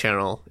Disney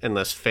Channel in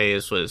this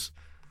phase was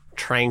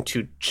trying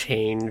to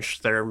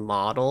change their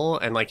model.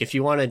 And like if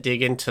you want to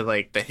dig into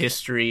like the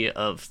history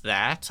of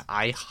that,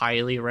 I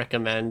highly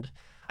recommend,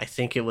 I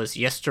think it was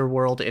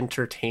Yesterworld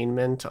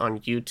Entertainment on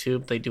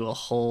YouTube. They do a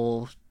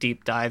whole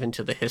deep dive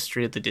into the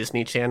history of the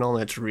Disney Channel,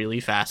 and it's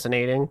really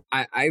fascinating.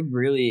 I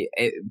really,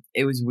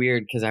 it was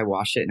weird because I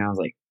watched it and I was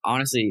like,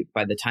 honestly,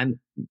 by the time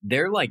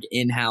they're like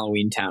in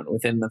Halloweentown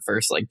within the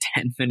first like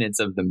 10 minutes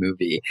of the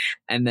movie,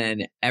 and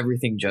then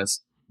everything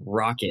just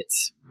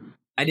rockets.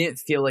 I didn't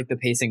feel like the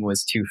pacing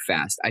was too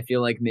fast. I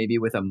feel like maybe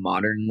with a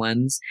modern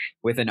lens,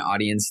 with an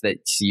audience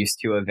that's used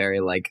to a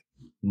very like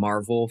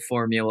Marvel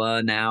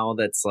formula now,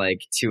 that's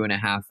like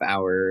 2.5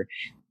 hour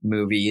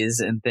movies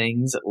and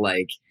things,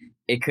 like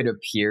it could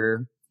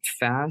appear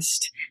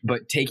fast,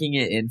 but taking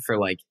it in for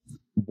like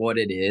what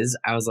it is,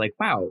 I was like,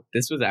 wow,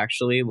 this was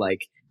actually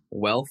like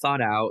well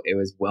thought out. It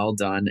was well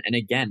done. And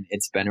again,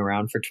 it's been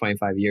around for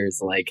 25 years.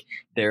 Like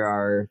there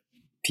are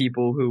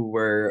people who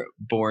were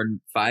born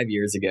 5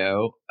 years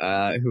ago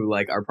who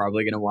like are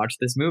probably going to watch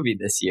this movie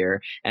this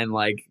year and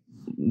like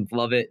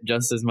love it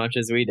just as much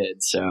as we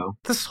did. So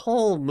this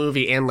whole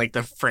movie and like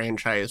the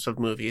franchise of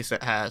movies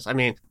it has, I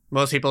mean,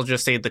 most people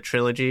just say the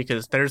trilogy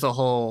because there's a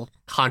whole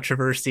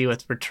controversy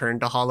with Return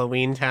to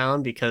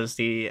Halloweentown because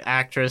the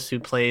actress who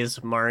plays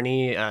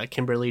Marnie,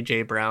 Kimberly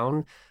J.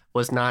 Brown,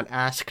 was not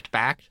asked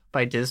back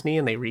by Disney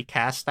and they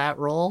recast that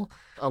role.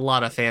 A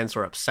lot of fans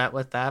were upset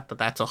with that, but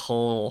that's a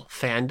whole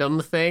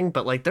fandom thing.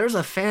 But like there's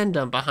a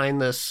fandom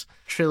behind this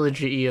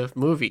trilogy of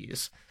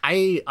movies.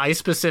 I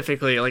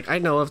specifically, like, I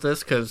know of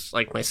this because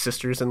like my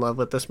sister's in love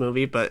with this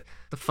movie, but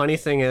the funny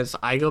thing is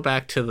I go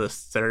back to the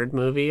third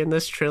movie in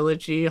this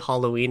trilogy,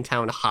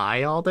 Halloweentown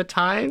High, all the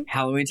time.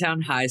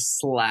 Halloweentown High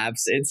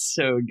slaps. It's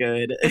so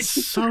good. It's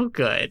so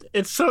good.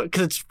 It's so,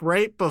 because it's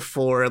right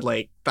before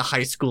like the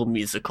High School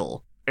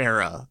Musical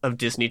era of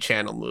Disney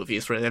Channel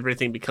movies where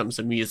everything becomes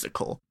a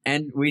musical.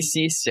 And we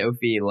see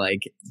Sophie like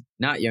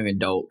not young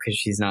adult because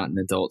she's not an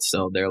adult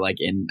still. They're like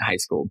in high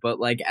school, but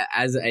like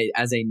as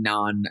a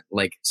non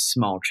like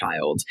small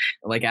child,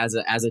 like as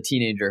a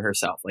teenager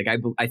herself. Like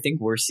I think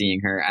we're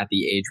seeing her at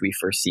the age we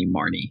first see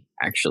Marnie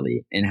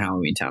actually in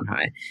Halloweentown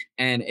High,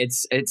 and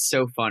it's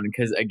so fun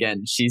because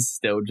again she's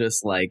still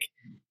just like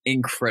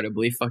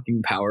incredibly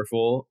fucking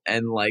powerful,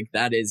 and like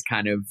that is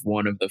kind of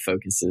one of the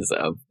focuses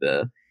of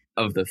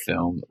the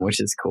film, which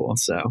is cool.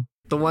 So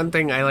the one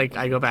thing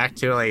I go back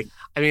to, like,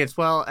 I mean,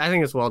 I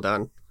think it's well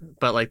done,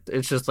 but like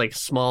it's just like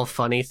small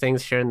funny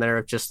things here and there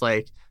of just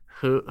like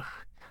who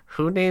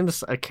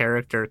names a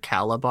character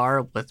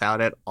Calabar without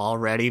it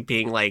already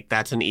being like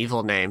that's an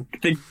evil name.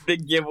 The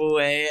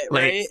giveaway,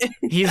 right?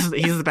 Like, he's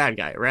the bad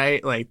guy,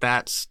 right? Like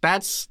that's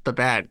the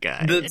bad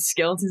guy. The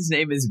skeleton's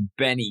name is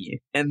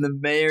Benny and the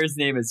mayor's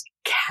name is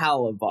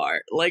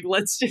Calabar. Like,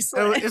 let's just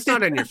it's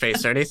not in your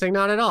face or anything,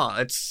 not at all.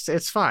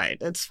 It's fine.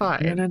 It's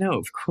fine. No,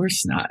 of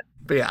course not.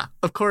 But yeah,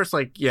 of course,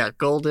 like, yeah,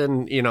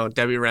 golden,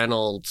 Debbie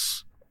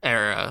Reynolds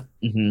era.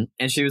 Mm-hmm.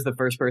 And she was the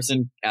first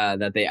person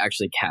that they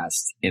actually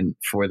cast in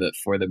for the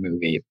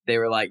movie. They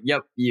were like,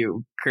 yep,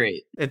 you,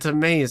 great. It's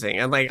amazing.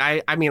 And like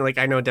I mean, like,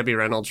 I know Debbie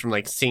Reynolds from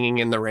like Singing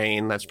in the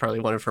Rain. That's probably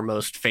one of her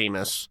most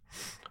famous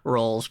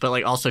roles, but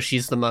like also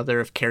she's the mother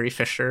of Carrie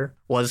Fisher,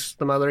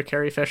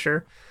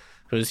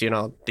 who's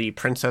the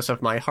princess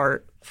of my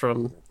heart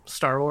from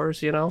Star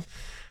Wars.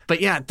 But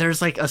yeah,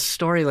 there's like a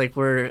story like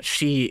where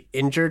she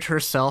injured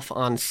herself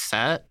on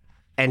set.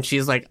 And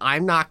she's like,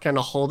 I'm not going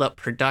to hold up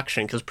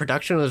production because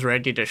production was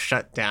ready to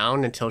shut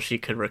down until she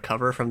could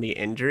recover from the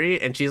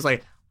injury. And she's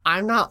like,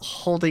 I'm not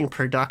holding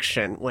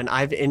production when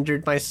I've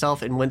injured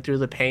myself and went through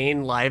the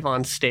pain live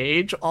on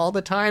stage all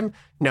the time.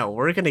 No,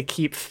 we're going to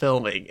keep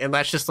filming. And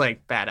that's just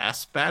like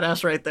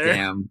badass right there.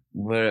 Damn,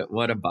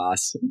 what a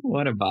boss.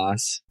 What a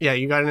boss. Yeah,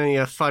 you got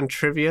any fun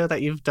trivia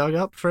that you've dug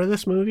up for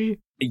this movie?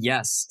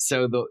 Yes.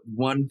 So the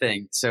one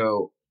thing,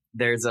 so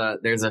there's a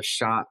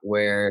shot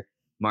where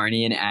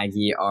Marnie and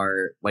Aggie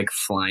are like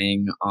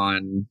flying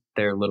on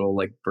their little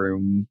like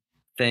broom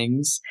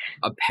things.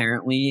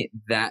 Apparently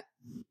that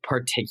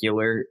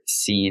particular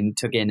scene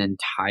took an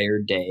entire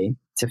day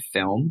to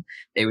film.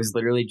 It was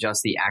literally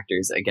just the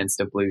actors against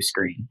a blue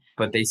screen,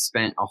 but they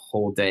spent a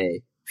whole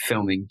day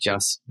filming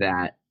just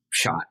that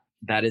shot.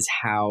 That is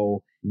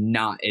how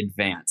not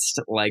advanced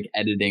like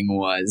editing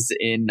was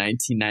in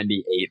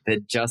 1998,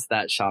 that just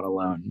that shot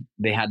alone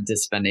they had to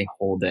spend a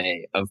whole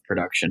day of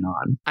production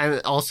on.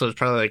 And also it's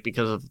probably like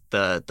because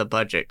of the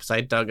budget, because I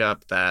dug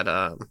up that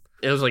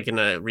it was like in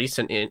a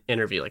recent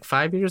interview like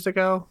 5 years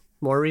ago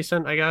more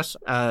recent, I guess.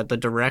 The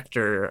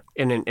director,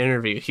 in an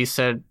interview, he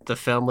said the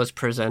film was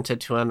presented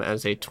to him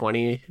as a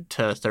 $20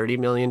 to $30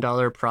 million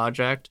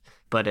project,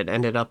 but it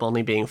ended up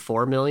only being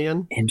 $4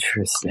 million.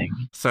 Interesting.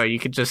 So you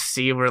could just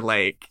see where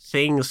like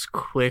things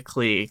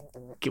quickly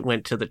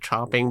went to the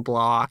chopping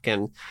block.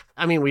 And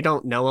I mean, we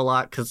don't know a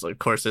lot because, of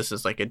course, this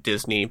is like a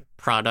Disney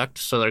product.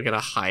 So they're going to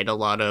hide a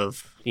lot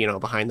of,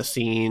 behind the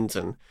scenes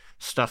and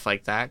stuff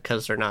like that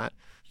because they're not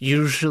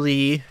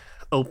usually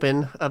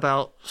open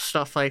about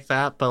stuff like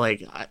that. But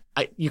like,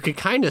 you could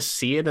kind of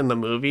see it in the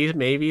movie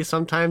maybe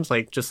sometimes,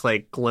 like just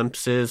like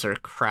glimpses or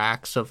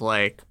cracks of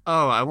like,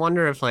 oh, I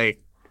wonder if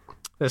like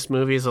this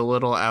movie's a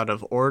little out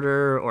of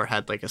order or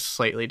had like a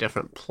slightly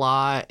different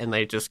plot, and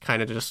they just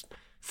kind of just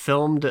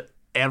filmed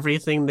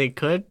everything they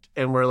could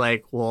and we're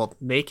like, we'll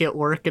make it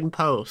work in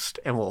post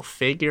and we'll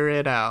figure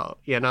it out,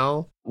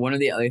 One of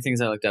the other things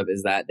I looked up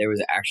is that there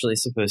was actually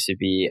supposed to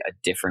be a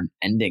different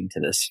ending to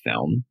this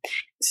film.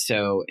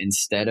 So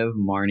instead of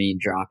Marnie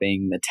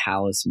dropping the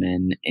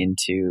talisman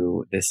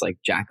into this like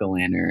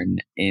jack-o'-lantern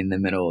in the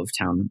middle of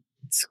town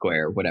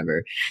square,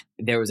 whatever,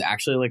 there was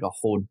actually like a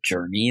whole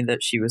journey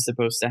that she was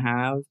supposed to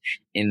have,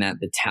 in that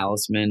the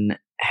talisman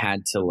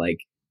had to like,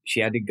 she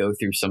had to go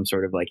through some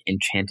sort of like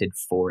enchanted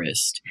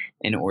forest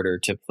in order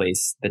to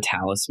place the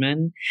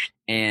talisman.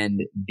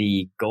 And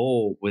the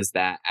goal was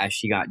that as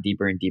she got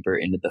deeper and deeper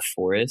into the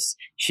forest,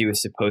 she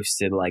was supposed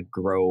to like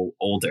grow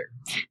older.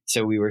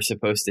 So we were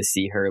supposed to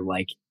see her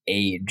like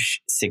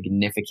age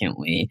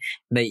significantly.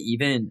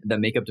 The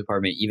makeup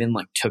department even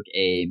like took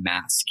a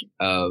mask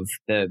of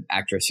the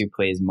actress who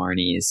plays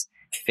Marnie's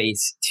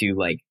face to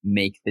like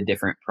make the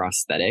different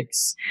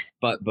prosthetics,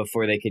 but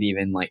before they could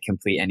even like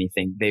complete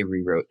anything, they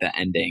rewrote the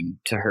ending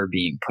to her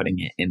putting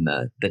it in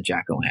the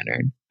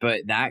jack-o'-lantern.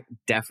 But that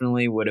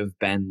definitely would have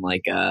been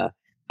like a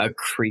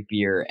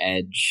creepier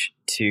edge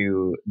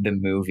to the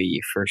movie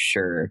for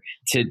sure,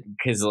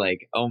 because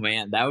like, oh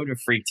man, that would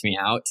have freaked me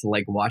out to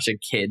like watch a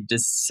kid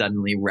just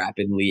suddenly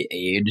rapidly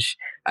age.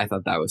 I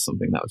thought that was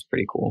something that was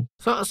pretty cool.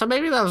 So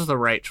maybe that was the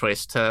right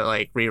choice to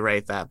like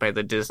rewrite that by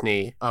the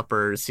Disney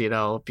uppers,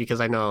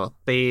 because I know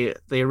they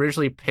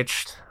originally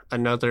pitched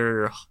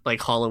another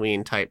like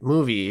Halloween type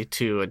movie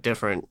to a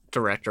different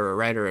director or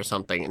writer or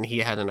something, and he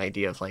had an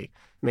idea of like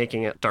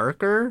making it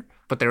darker,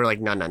 but they were like,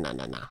 no.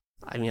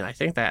 I mean, I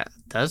think that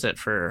does it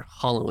for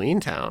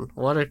Halloweentown.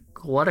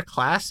 What a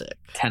classic.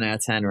 10 out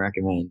of 10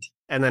 recommend.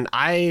 And then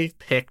I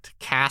picked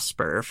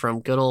Casper from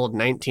good old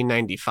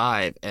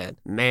 1995, and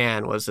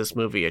man, was this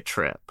movie a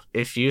trip.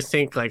 If you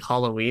think like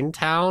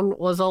Halloweentown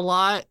was a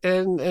lot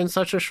in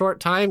such a short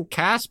time,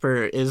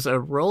 Casper is a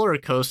roller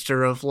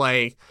coaster of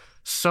like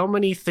so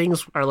many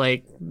things are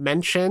like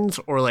mentioned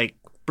or like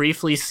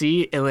briefly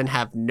see and then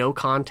have no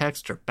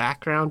context or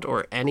background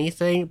or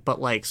anything,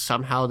 but like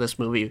somehow this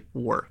movie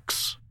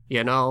works.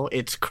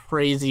 It's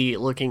crazy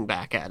looking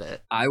back at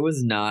it. I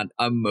was not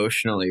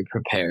emotionally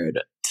prepared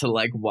to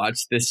like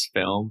watch this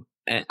film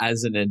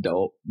as an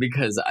adult,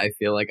 because I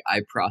feel like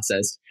I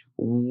processed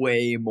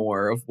way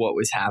more of what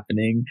was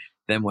happening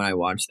than when I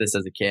watched this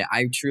as a kid.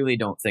 I truly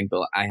don't think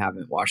that I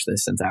haven't watched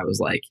this since I was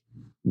like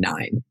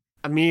 9.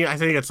 I mean, I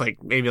think it's like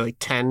maybe like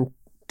 10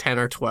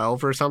 or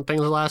 12 or something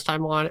the last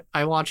time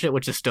I watched it,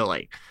 which is still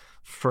like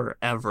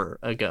forever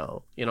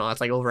ago.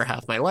 That's like over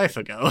half my life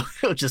ago,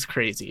 which is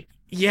crazy.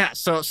 Yeah,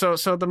 so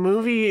the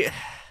movie,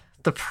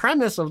 the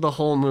premise of the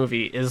whole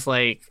movie is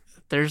like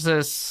there's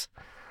this,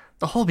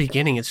 the whole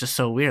beginning is just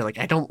so weird. Like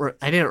I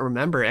didn't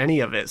remember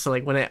any of it. So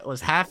like when it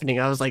was happening,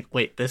 I was like,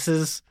 wait, this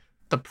is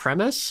the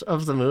premise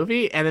of the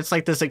movie? And it's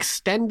like this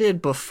extended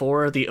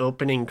before the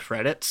opening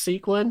credits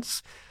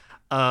sequence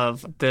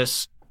of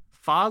this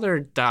father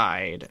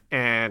died,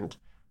 and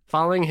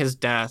following his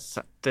death,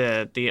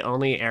 the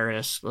only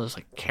heiress was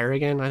like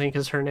Kerrigan, I think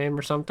is her name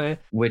or something.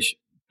 Which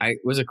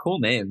was a cool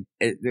name.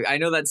 I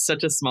know that's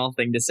such a small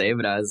thing to say,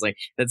 but I was like,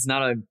 that's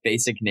not a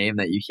basic name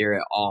that you hear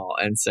at all.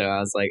 And so I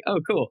was like, oh,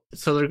 cool.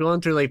 So they're going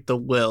through like the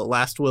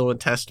last will and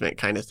testament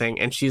kind of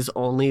thing. And she's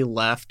only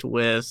left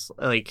with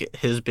like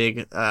his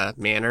big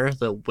manor,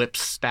 the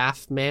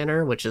Whipstaff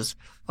Manor, which is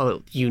a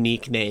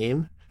unique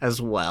name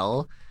as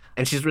well.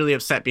 And she's really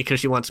upset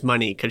because she wants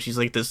money, because she's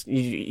like this,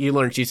 you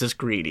learn she's just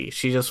greedy.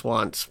 She just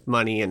wants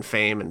money and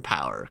fame and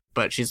power.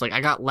 But she's like,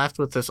 I got left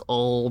with this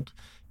old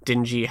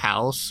dingy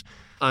house.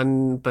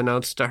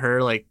 Unbeknownst to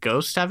her, like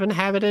ghosts have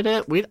inhabited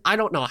it. I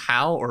don't know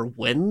how or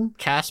when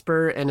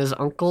Casper and his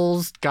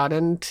uncles got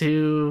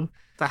into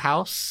the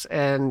house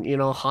and,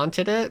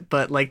 haunted it,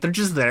 but like they're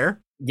just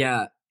there.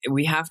 Yeah,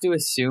 we have to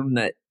assume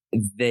that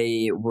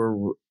they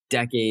were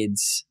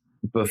decades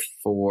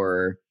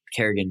before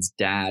Kerrigan's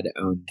dad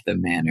owned the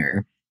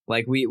manor.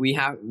 Like we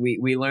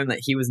learned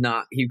that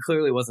he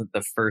clearly wasn't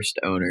the first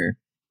owner,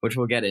 which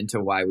we'll get into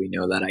why we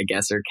know that, I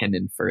guess, or can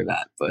infer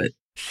that. But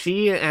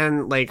she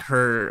and like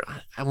her,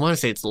 I want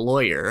to say it's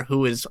lawyer,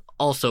 who is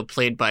also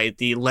played by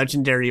the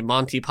legendary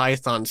Monty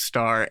Python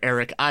star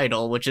Eric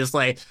Idle, which is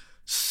like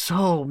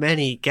so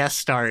many guest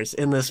stars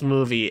in this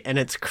movie, and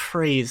it's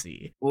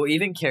crazy. Well,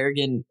 even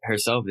Kerrigan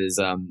herself is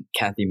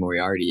Kathy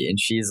Moriarty, and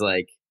she's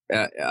like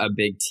a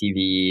big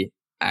TV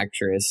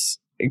actress.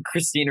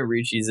 Christina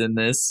Ricci's in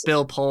this.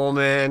 Bill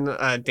Pullman,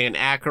 Dan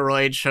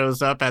Aykroyd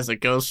shows up as a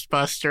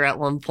Ghostbuster at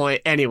one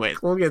point. Anyway,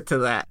 we'll get to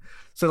that.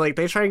 So like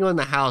they try to go in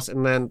the house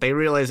and then they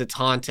realize it's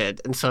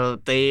haunted, and so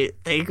they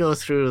go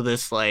through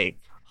this like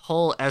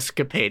whole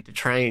escapade to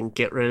try and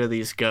get rid of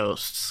these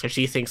ghosts because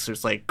she thinks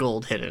there's like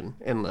gold hidden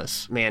in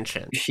this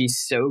mansion. She's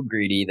so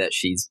greedy that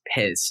she's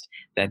pissed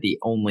that the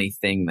only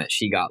thing that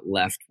she got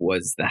left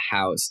was the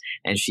house,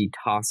 and she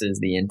tosses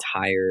the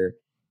entire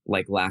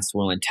like last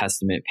will and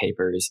testament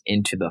papers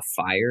into the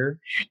fire,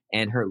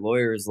 and her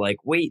lawyer's like,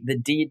 wait, the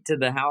deed to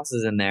the house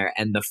is in there,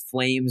 and the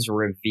flames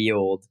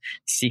revealed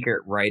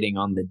secret writing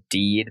on the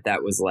deed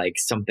that was like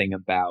something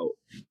about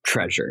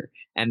treasure,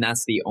 and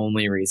that's the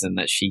only reason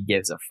that she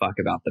gives a fuck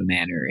about the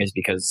manor, is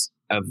because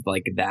of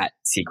like that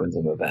sequence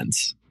of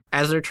events.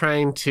 As they're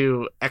trying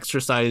to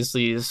exorcise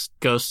these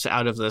ghosts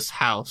out of this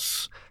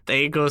house,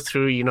 they go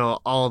through, you know,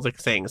 all the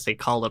things. They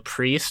call a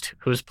priest,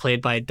 who's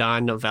played by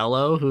Don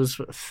Novello,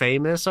 who's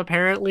famous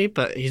apparently,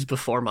 but he's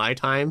before my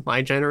time,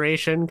 my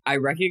generation. I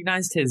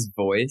recognized his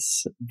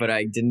voice, but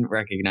I didn't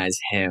recognize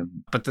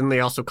him. But then they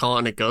also call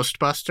in a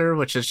Ghostbuster,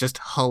 which is just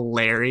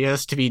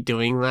hilarious to be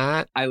doing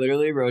that. I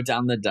literally wrote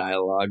down the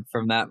dialogue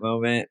from that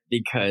moment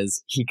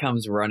because he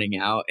comes running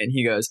out and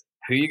he goes,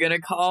 who you gonna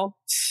call?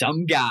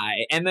 Some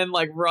guy. And then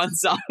like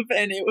runs off,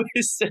 and it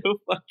was so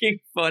fucking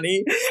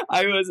funny.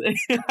 I was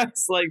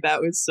like,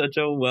 that was such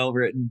a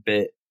well-written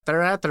bit.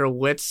 They're at their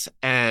wits'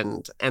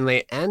 end, and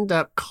they end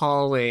up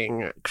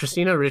calling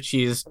Christina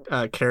Ricci's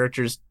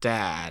character's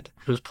dad,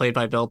 who's played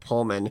by Bill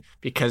Pullman,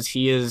 because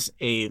he is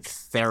a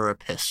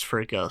therapist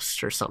for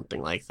ghosts or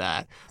something like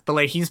that. But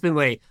like he's been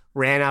like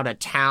ran out of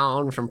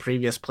town from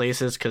previous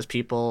places because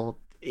people,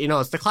 you know,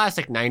 it's the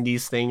classic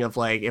 90s thing of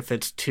like if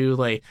it's too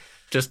like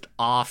just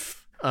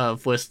off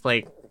of with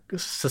like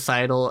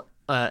societal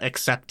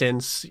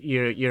acceptance,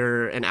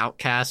 you're an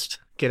outcast,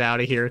 get out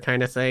of here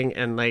kind of thing.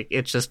 And like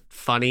it's just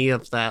funny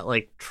of that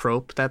like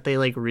trope that they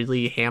like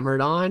really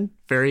hammered on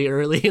very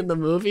early in the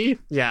movie.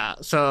 Yeah.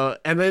 So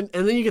and then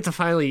you get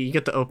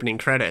the opening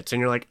credits and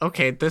you're like,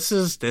 okay, this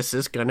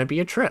is gonna be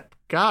a trip.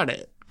 Got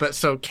it. But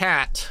so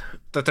Kat,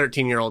 the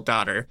 13-year-old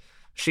daughter,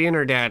 she and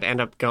her dad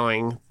end up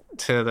going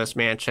to this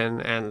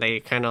mansion, and they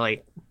kind of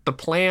like, the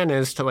plan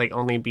is to like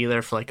only be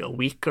there for like a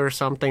week or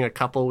something, a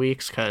couple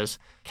weeks, because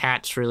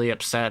Kat's really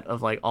upset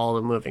of like all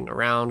the moving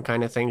around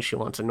kind of thing. She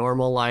wants a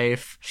normal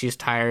life. She's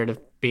tired of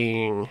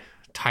being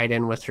tied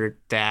in with her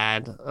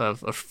dad,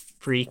 of a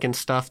freak and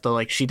stuff, though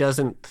like she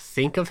doesn't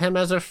think of him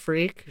as a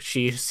freak.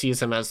 She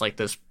sees him as like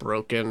this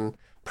broken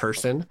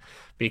person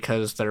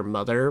because their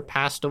mother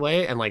passed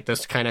away, and like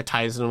this kind of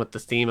ties in with the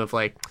theme of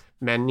like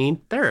men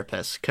need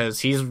therapists,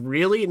 because he's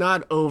really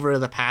not over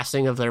the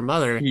passing of their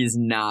mother. He's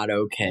not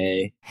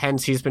okay.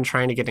 Hence, he's been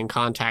trying to get in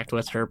contact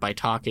with her by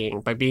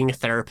being a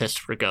therapist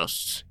for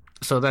ghosts.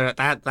 So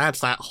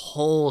that's that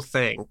whole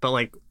thing. But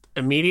like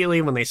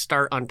immediately when they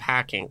start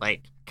unpacking,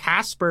 like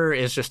Casper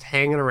is just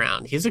hanging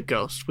around. He's a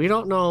ghost. We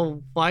don't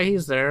know why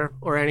he's there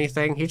or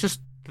anything. He's just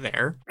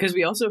there. Because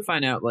we also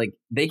find out like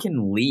they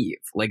can leave.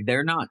 Like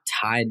they're not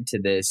tied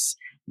to this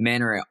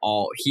manor at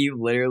all. He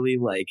literally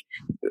like,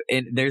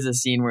 and there's a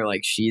scene where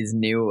like she's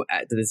new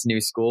at this new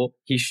school.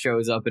 He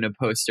shows up in a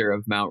poster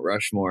of Mount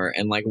Rushmore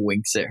and like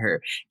winks at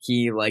her.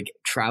 He like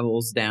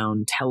travels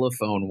down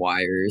telephone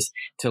wires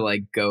to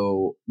like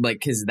go like,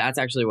 because that's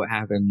actually what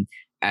happened.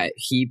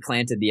 He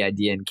planted the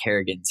idea in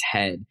Kerrigan's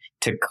head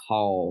to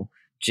call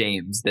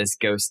James this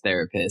ghost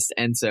therapist,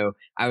 and so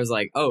I was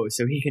like, oh,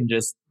 so he can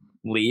just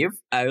leave.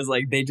 I was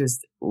like, they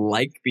just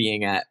like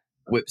being at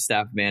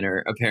Whipstaff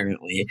Manor,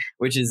 apparently,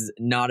 which is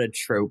not a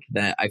trope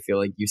that I feel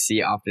like you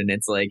see often.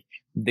 It's like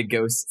the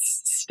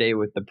ghosts stay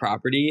with the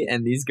property,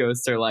 and these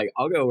ghosts are like,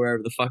 I'll go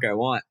wherever the fuck I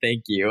want,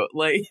 thank you.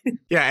 Like,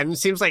 yeah, and it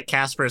seems like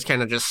Casper is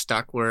kind of just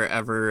stuck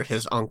wherever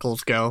his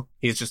uncles go.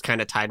 He's just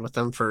kind of tied with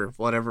them for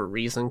whatever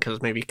reason,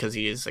 because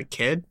he is a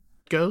kid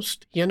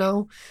ghost, you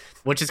know,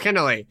 which is kind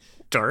of like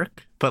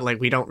dark, but like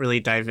we don't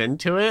really dive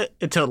into it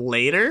until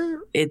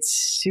later. It's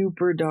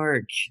super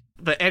dark.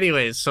 But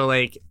anyways, so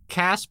like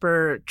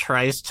Casper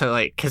tries to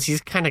like, because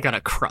he's kind of got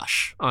a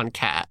crush on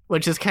Kat,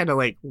 which is kind of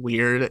like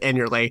weird. And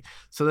you're like,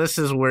 so this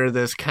is where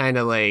this kind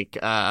of like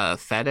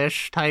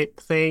fetish type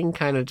thing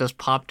kind of just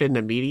popped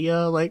into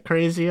media like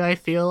crazy, I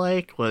feel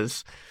like,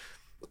 was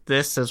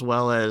this, as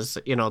well as,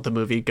 you know, the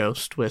movie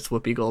Ghost with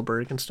Whoopi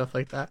Goldberg and stuff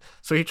like that.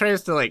 So he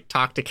tries to like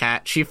talk to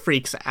Kat. She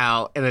freaks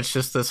out, and it's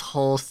just this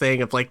whole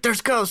thing of like,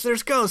 there's ghosts,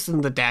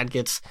 and the dad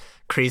gets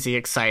crazy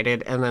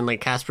excited, and then like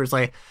Casper's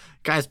like,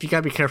 guys, you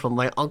gotta be careful,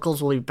 my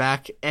uncles will be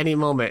back any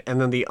moment. And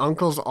then the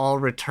uncles all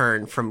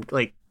return from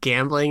like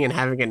gambling and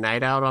having a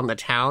night out on the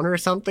town or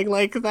something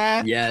like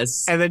that.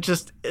 Yes. And it's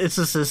just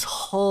this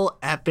whole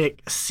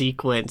epic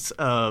sequence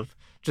of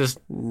just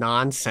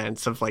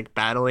nonsense of like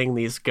battling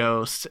these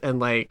ghosts. And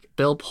like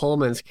Bill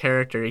Pullman's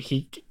character,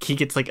 he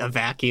gets like a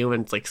vacuum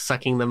and it's like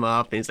sucking them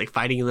up, and he's like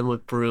fighting them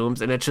with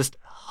brooms, and it's just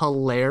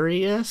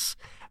hilarious.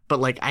 But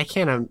like I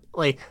can't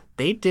like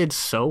they did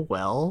so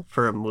well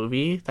for a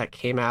movie that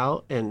came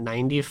out in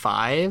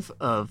 95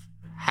 of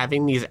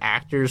having these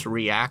actors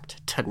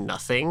react to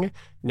nothing,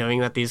 knowing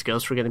that these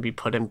ghosts were going to be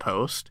put in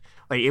post.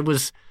 Like, it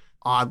was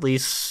oddly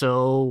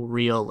so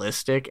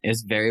realistic.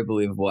 It's very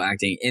believable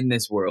acting in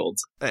this world.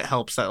 It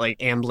helps that like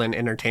Amblin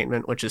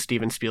Entertainment, which is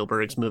Steven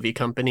Spielberg's movie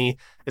company,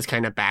 is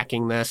kind of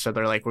backing this. So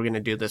they're like, we're going to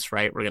do this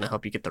right. We're going to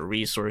help you get the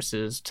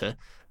resources to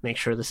make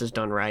sure this is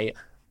done right.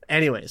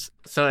 Anyways,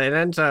 so it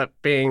ends up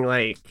being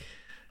like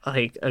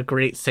a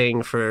great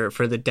thing for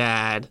the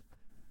dad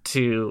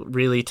to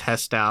really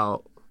test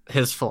out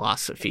his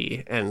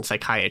philosophy and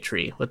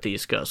psychiatry with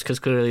these ghosts, because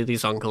clearly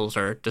these uncles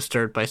are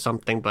disturbed by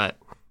something, but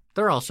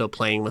they're also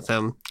playing with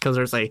him, because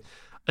there's like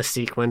a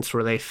sequence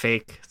where they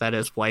fake that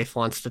his wife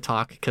wants to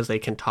talk because they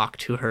can talk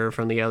to her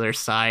from the other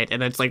side,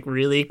 and it's like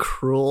really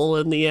cruel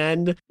in the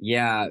end.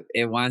 Yeah,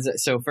 it winds up.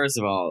 So first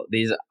of all,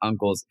 these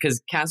uncles, because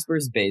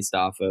Casper's based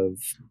off of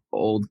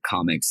old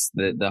comics,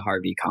 the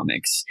Harvey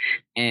comics,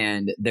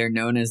 and they're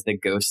known as the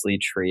Ghostly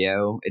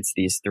Trio. It's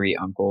these three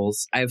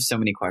uncles. I have so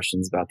many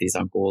questions about these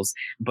uncles,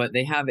 but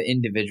they have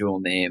individual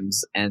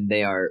names, and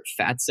they are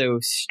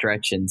Fatso,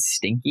 Stretch, and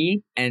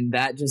Stinkie, and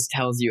that just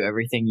tells you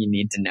everything you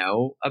need to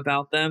know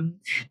about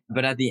them.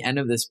 But at the end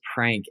of this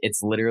prank,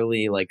 it's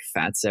literally like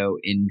Fatso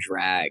in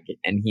drag,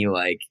 and he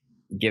like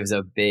gives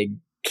a big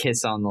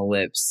kiss on the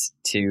lips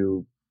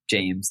to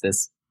James,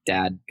 this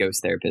dad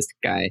ghost therapist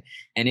guy,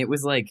 and it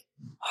was like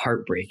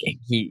heartbreaking.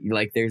 He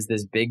like there's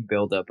this big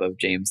buildup of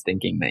James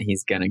thinking that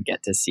he's gonna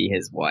get to see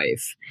his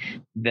wife,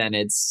 then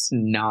it's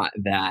not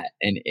that,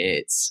 and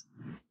it's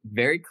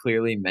very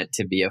clearly meant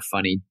to be a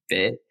funny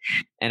bit,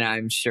 and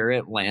I'm sure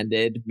it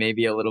landed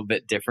maybe a little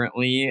bit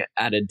differently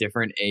at a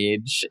different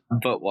age,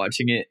 but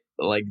watching it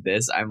like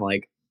this, I'm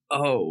like,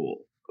 oh,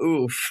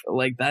 oof,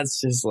 like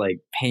that's just like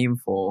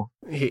painful.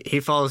 He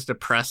falls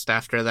depressed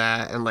after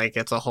that, and like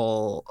it's a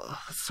whole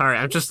sorry,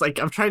 I'm just like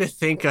I'm trying to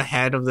think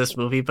ahead of this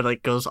movie, but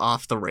like goes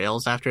off the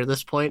rails after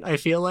this point, I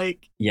feel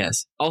like.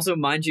 Yes. Also,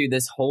 mind you,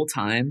 this whole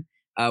time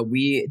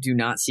we do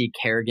not see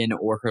Kerrigan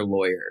or her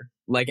lawyer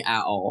like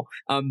at all.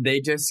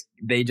 They just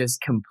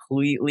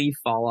completely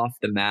fall off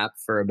the map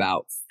for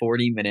about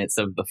 40 minutes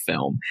of the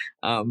film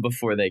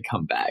before they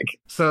come back.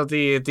 So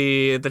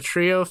the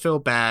trio feel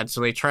bad,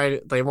 so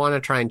they want to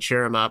try and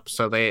cheer him up.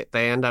 So they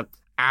end up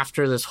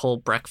after this whole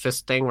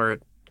breakfast thing where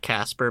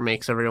Casper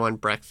makes everyone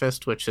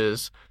breakfast, which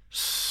is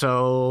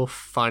so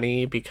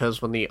funny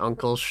because when the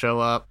uncles show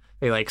up,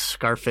 they like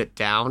scarf it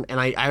down,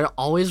 and I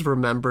always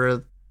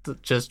remember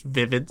just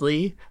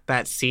vividly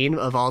that scene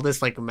of all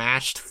this like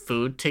mashed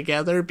food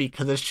together,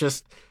 because it's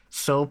just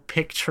so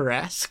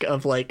picturesque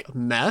of like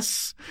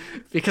mess,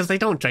 because they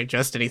don't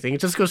digest anything, it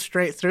just goes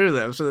straight through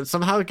them, so that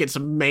somehow it gets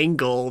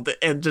mangled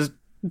and just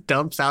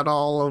dumps out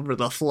all over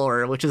the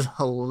floor, which is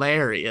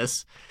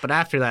hilarious. But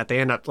after that they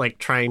end up like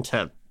trying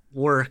to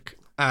work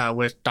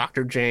with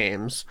Dr.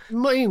 James,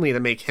 mainly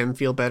to make him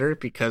feel better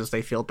because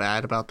they feel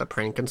bad about the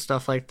prank and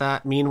stuff like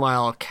that.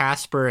 Meanwhile,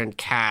 Casper and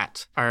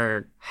Kat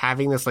are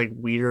having this like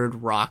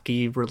weird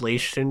rocky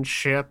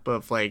relationship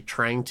of like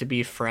trying to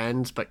be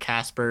friends, but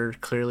Casper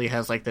clearly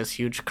has like this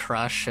huge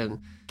crush,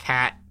 and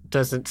Kat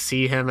doesn't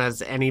see him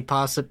as any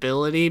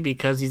possibility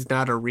because he's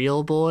not a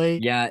real boy.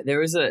 Yeah, there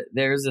was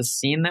a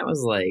scene that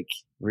was like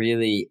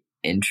really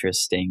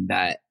interesting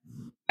that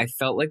I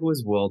felt like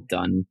was well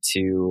done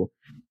to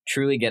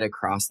truly get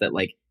across that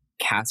like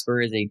Casper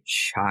is a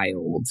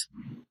child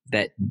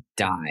that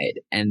died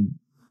and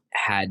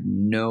had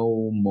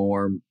no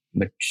more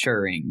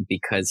maturing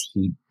because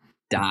he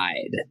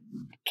died.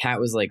 Kat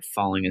was like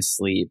falling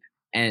asleep,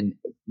 and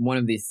one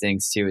of these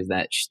things too is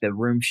that the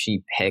room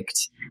she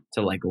picked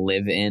to like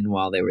live in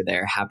while they were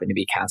there happened to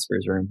be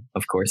Casper's room,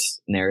 of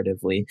course,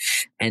 narratively.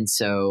 And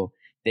so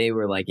they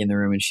were like in the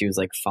room and she was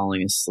like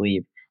falling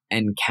asleep.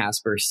 And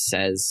Casper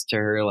says to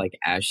her, like,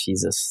 as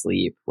she's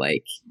asleep,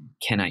 like,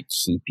 can I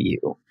keep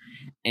you?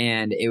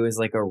 And it was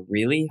like a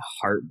really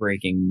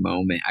heartbreaking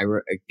moment.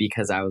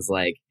 Because I was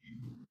like,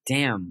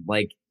 damn,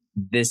 like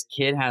this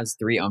kid has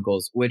three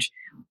uncles, which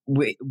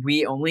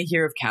we only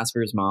hear of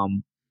Casper's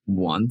mom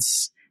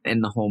once in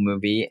the whole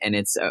movie. And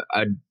it's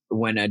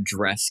when a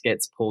dress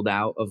gets pulled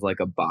out of like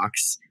a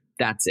box.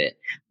 That's it.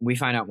 We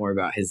find out more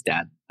about his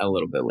dad a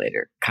little bit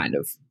later, kind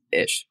of.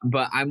 Ish.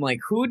 But I'm like,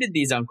 who did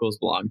these uncles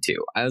belong to?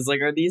 I was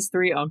like, are these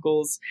three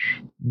uncles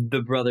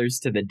the brothers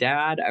to the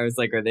dad? I was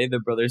like, are they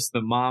the brothers to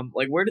the mom?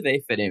 Like, where do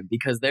they fit in?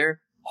 Because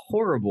they're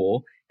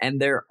horrible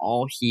and they're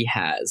all he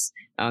has.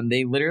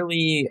 They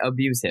literally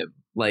abuse him.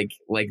 Like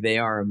they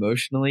are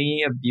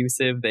emotionally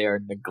abusive. They are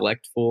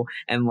neglectful,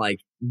 and like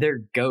they're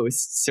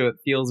ghosts. So it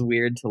feels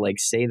weird to like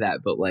say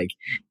that, but like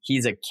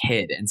he's a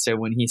kid. And so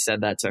when he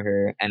said that to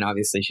her, and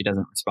obviously she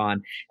doesn't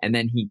respond, and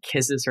then he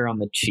kisses her on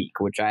the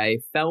cheek, which I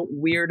felt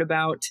weird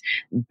about.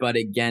 But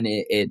again,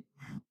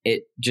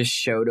 it just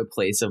showed a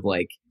place of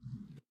like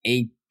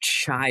a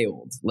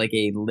child, like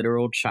a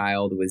literal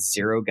child with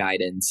zero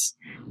guidance,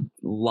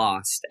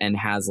 lost, and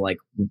has like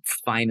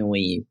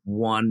finally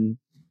one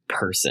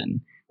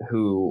person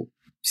who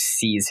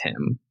sees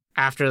him.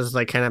 after this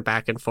like kind of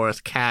back and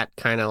forth, Kat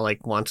kind of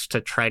like wants to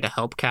try to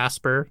help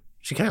Casper.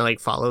 She kind of like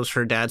follows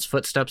her dad's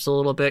footsteps a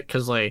little bit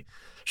because like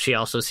she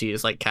also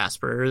sees like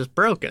Casper is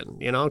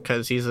broken, you know,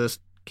 because he's this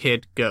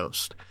kid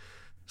ghost.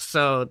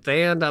 So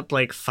they end up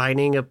like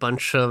finding a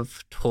bunch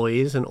of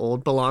toys and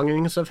old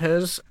belongings of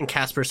his, and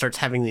Casper starts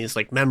having these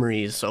like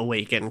memories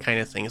awaken kind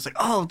of thing. It's like,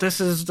 oh,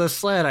 this is the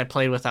sled I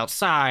played with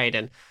outside,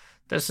 and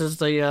this is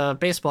the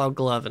baseball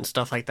glove and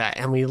stuff like that.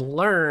 And we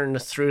learn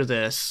through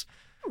this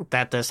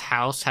that this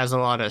house has a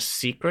lot of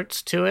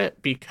secrets to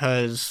it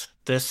because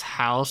this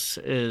house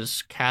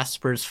is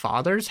Casper's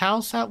father's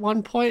house at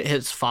one point.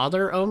 His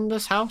father owned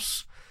this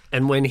house.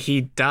 And when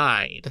he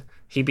died,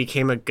 he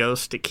became a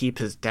ghost to keep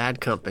his dad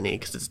company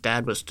because his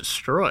dad was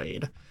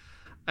destroyed.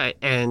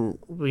 And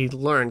we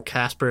learn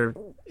Casper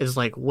is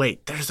like,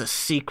 wait, there's a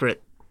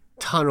secret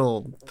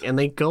tunnel. And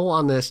they go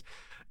on this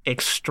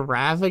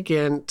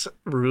extravagant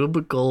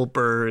Rube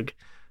Goldberg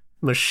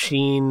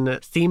machine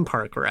theme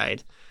park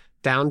ride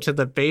down to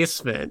the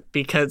basement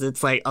because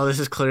it's like, oh, this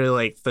is clearly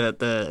like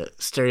the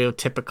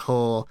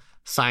stereotypical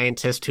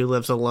scientist who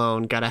lives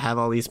alone, gotta have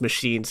all these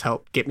machines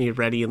help get me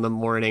ready in the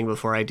morning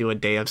before I do a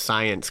day of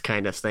science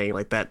kind of thing,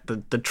 like that the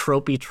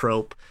tropey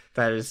trope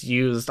that is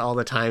used all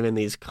the time in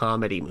these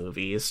comedy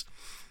movies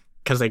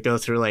because they go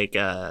through like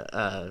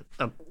a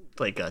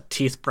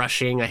teeth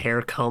brushing, a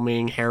hair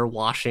combing, hair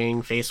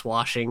washing, face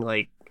washing,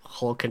 like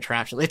whole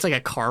contraption. It's like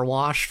a car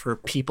wash for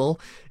people.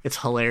 It's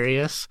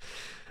hilarious.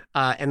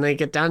 And they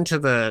get down to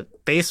the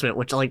basement,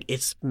 which like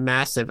it's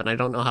massive, and I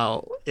don't know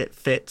how it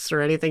fits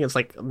or anything. It's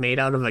like made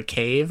out of a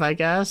cave, I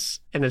guess,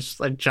 and it's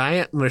a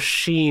giant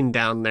machine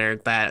down there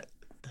that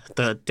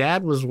the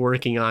dad was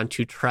working on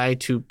to try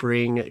to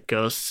bring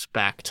ghosts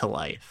back to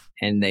life.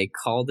 And they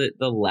called it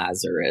the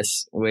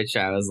Lazarus, which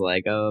I was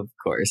like, oh, of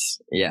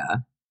course, yeah.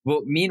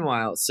 Well,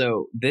 meanwhile,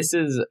 so this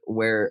is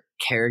where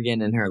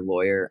Kerrigan and her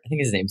lawyer, I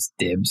think his name's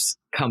Dibbs,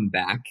 come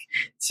back.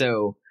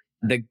 So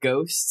the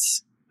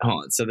ghosts.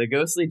 Hold on. So the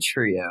ghostly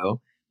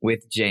trio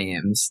with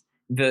James,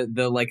 the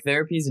like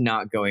therapy's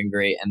not going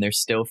great and they're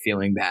still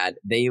feeling bad.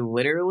 They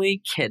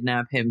literally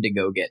kidnap him to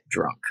go get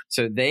drunk.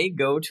 So they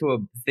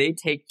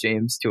take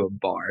James to a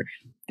bar.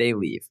 They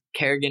leave.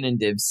 Kerrigan and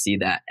Dibbs see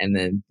that and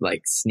then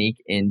like sneak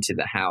into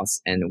the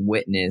house and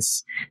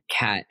witness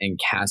Kat and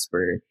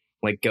Casper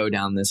like go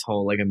down this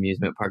whole like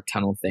amusement park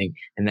tunnel thing.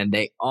 And then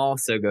they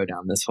also go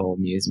down this whole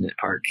amusement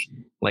park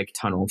like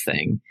tunnel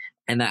thing.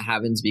 And that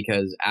happens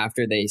because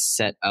after they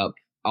set up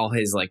all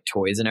his like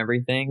toys and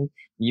everything,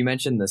 you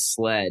mentioned the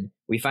sled.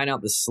 We find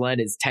out the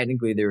sled is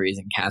technically the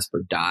reason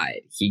Casper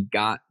died. He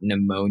got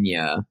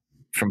pneumonia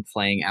from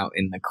playing out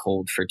in the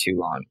cold for too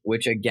long,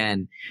 which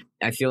again,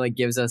 I feel like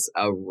gives us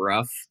a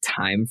rough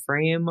time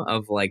frame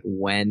of like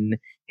when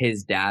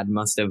his dad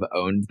must have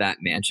owned that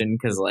mansion.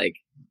 Cause like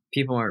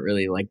people aren't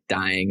really like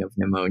dying of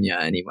pneumonia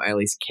anymore, at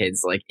least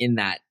kids like in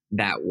that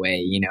way,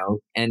 you know?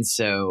 And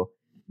so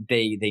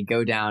they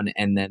go down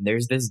and then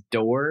there's this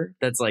door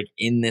that's like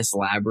in this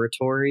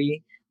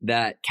laboratory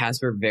that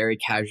Casper very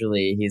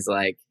casually, he's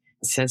like,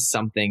 says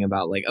something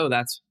about like, oh,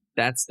 that's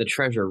the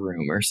treasure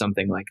room or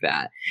something like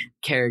that.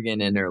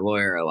 Kerrigan and her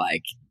lawyer are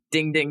like,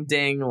 ding, ding,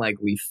 ding,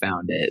 like we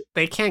found it.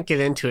 They can't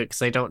get into it because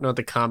they don't know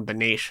the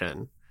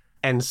combination.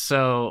 And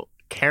so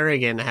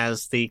Kerrigan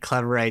has the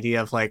clever idea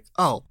of like,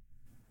 oh,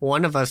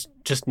 one of us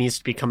just needs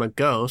to become a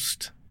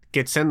ghost,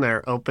 gets in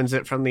there, opens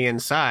it from the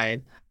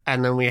inside,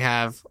 and then we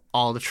have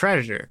all the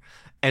treasure.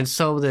 And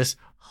so this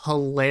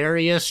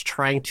hilarious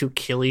trying to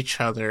kill each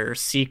other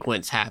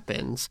sequence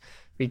happens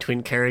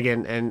between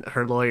Kerrigan and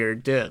her lawyer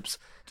Dibbs.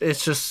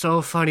 It's just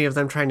so funny of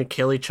them trying to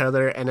kill each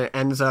other, and it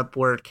ends up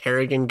where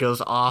Kerrigan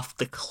goes off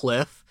the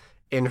cliff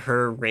in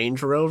her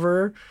Range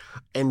Rover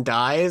and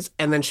dies,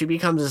 and then she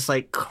becomes this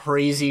like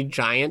crazy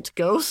giant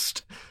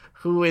ghost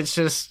who is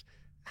just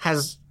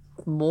has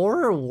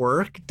more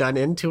work done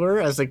into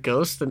her as a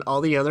ghost than all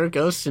the other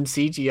ghosts in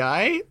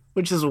CGI,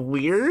 which is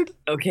weird.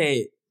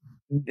 Okay,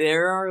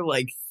 there are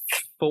like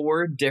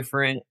 4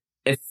 different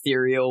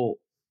ethereal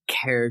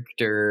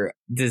character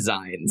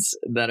designs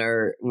that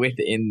are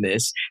within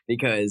this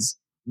because,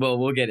 well,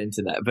 we'll get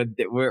into that, but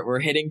we're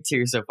hitting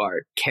 2 so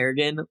far.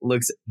 Kerrigan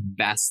looks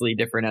vastly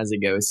different as a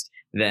ghost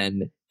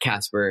than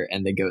Casper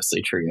and the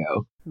ghostly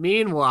trio.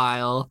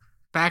 Meanwhile,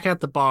 back at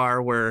the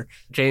bar where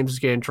James is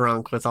getting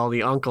drunk with all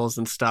the uncles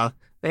and stuff,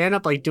 they end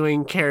up like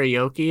doing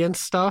karaoke and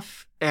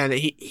stuff, and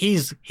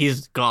he's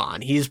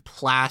gone. He's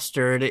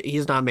plastered.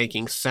 He's not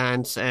making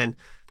sense, and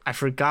I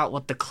forgot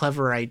what the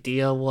clever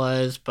idea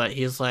was, but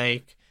he's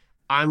like,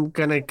 I'm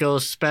gonna go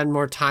spend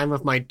more time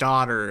with my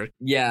daughter.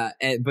 Yeah,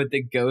 but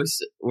the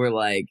ghosts were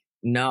like,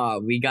 nah,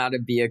 we gotta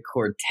be a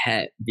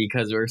quartet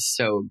because we're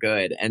so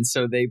good. And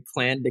so they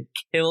plan to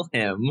kill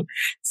him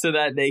so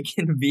that they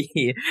can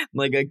be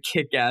like a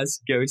kick-ass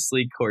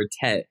ghostly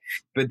quartet.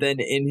 But then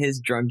in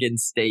his drunken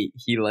state,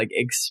 he like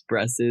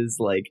expresses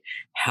like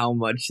how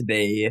much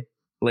they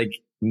like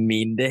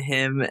mean to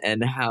him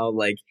and how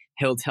like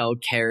he'll tell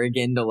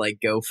Kerrigan to like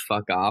go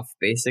fuck off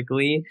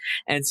basically.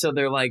 And so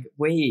they're like,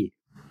 wait,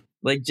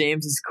 Like,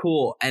 James is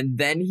cool. And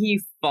then he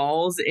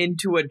falls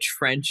into a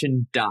trench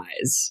and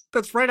dies.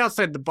 That's right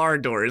outside the bar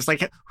doors.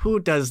 Like, who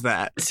does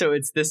that? So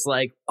it's this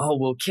like, oh,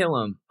 we'll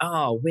kill him.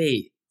 Oh,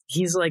 wait.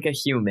 He's like a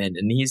human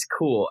and he's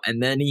cool.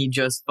 And then he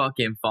just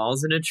fucking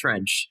falls in a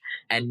trench.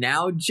 And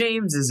now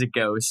James is a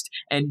ghost.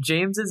 And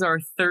James is our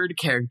third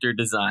character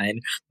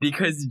design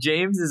because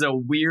James is a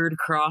weird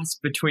cross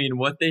between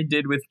what they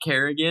did with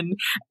Kerrigan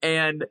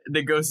and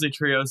the Ghostly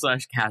Trio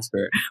 /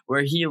 Casper,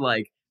 where he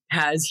like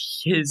has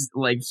his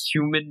like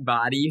human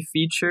body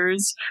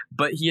features,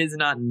 but he is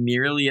not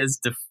nearly as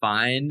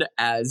defined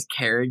as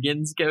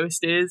Kerrigan's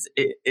ghost is.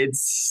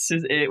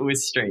 It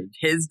was strange.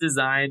 His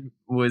design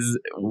was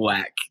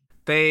whack.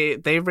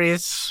 They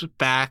race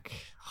back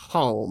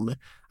home.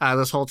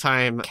 This whole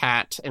time,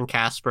 Kat and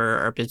Casper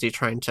are busy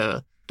trying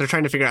to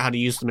figure out how to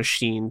use the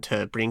machine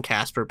to bring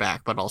Casper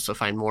back, but also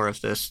find more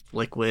of this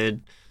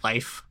liquid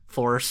life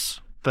force.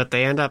 But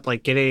they end up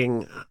like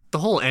getting the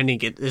whole ending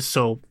is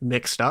so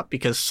mixed up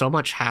because so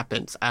much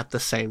happens at the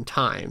same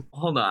time.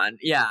 Hold on.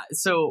 Yeah.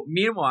 So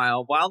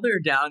meanwhile, while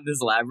they're down in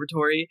this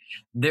laboratory,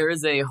 there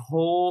is a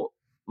whole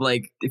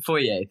like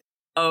foyer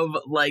of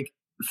like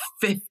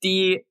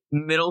 50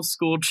 middle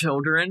school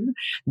children,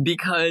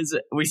 because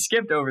we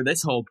skipped over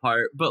this whole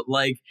part, but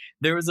like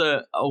there was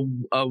a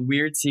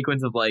weird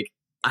sequence of like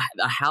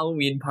a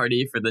Halloween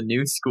party for the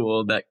new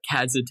school that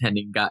Kat's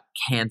attending got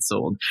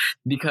canceled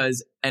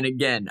because, and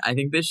again, I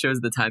think this shows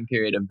the time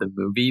period of the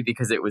movie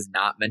because it was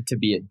not meant to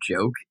be a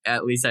joke.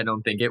 At least I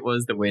don't think it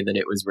was the way that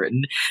it was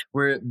written,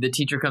 where the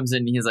teacher comes in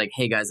and he's like,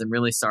 hey guys, I'm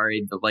really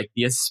sorry, but like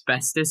the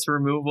asbestos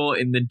removal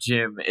in the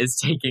gym is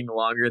taking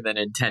longer than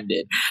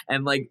intended.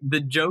 And like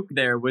the joke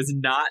there was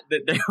not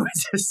that there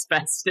was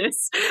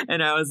asbestos.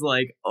 And I was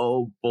like,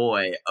 oh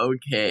boy,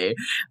 okay.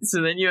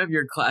 So then you have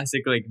your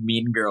classic like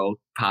mean girl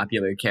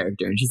popular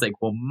character, and she's like,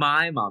 well,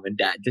 my mom and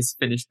dad just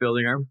finished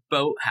building our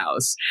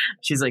boathouse.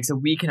 She's like, so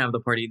we can have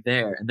the party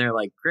there. And they're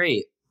like,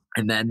 great.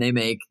 And then they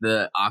make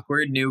the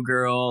awkward new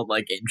girl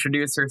like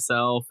introduce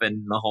herself,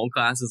 and the whole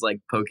class is like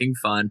poking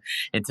fun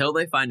until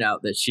they find out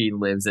that she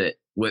lives at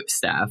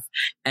Whipstaff.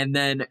 And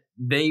then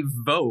they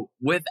vote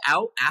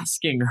without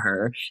asking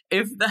her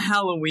if the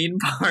Halloween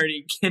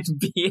party can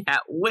be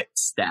at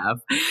Whipstaff.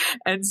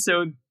 And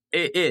so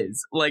it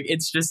is. Like,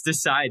 it's just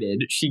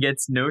decided. She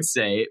gets no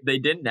say. They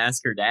didn't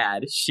ask her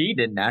dad. She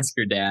didn't ask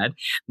her dad.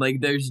 Like,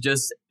 it's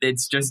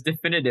just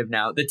definitive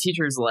now. The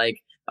teacher's like,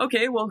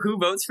 okay, well, who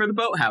votes for the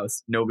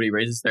boathouse? Nobody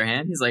raises their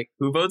hand. He's like,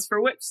 who votes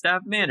for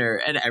Whipstaff Manor?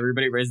 And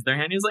everybody raises their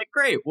hand. He's like,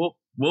 great, well,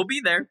 we'll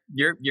be there.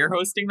 You're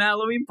hosting the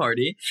Halloween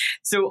party.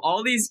 So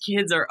all these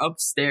kids are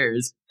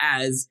upstairs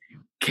as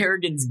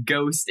Kerrigan's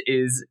ghost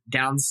is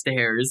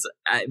downstairs.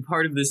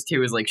 Part of this,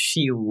 too, is like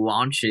she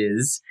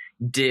launches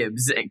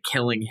dibs at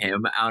killing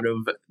him out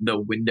of the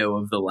window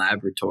of the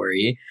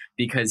laboratory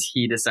because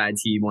he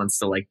decides he wants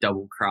to like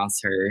double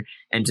cross her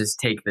and just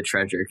take the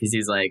treasure because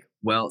he's like,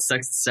 well,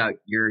 sucks to suck,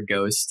 you're a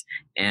ghost,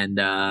 and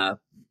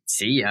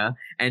see ya.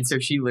 And so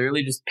she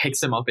literally just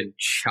picks him up and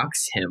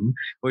chucks him,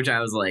 which I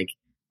was like,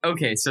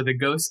 okay, so the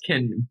ghost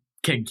can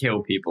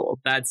kill people.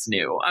 That's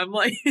new. I'm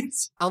like,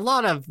 a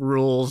lot of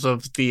rules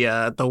of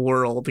the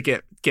world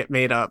get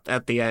made up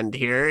at the end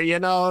here, you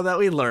know, that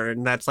we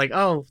learn. That's like,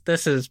 oh,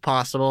 this is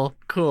possible.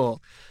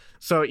 Cool.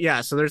 So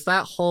yeah, so there's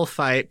that whole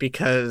fight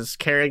because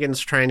Kerrigan's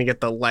trying to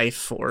get the life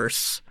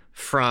force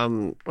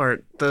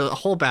or the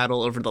whole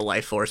battle over the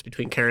life force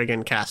between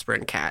Kerrigan, Casper,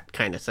 and Kat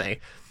kind of thing.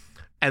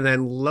 And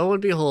then lo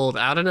and behold,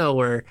 out of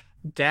nowhere,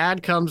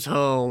 Dad comes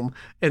home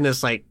in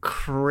this like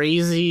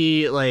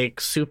crazy,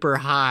 like super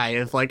high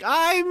of like,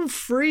 I'm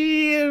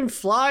free and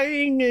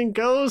flying and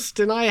ghost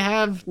and I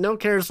have no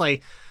cares.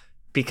 Like,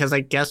 because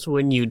I guess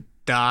when you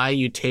die,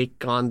 you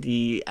take on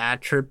the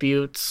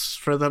attributes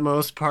for the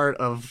most part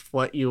of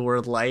what you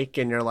were like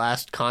in your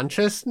last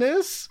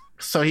consciousness.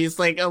 So he's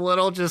like a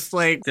little just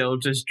like still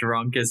just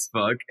drunk as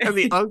fuck. And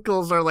the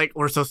uncles are like,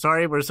 we're so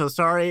sorry.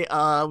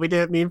 We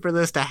didn't mean for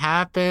this to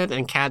happen.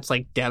 And Kat's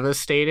like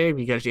devastated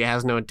because she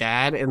has no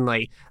dad. And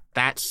like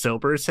that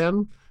sobers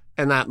him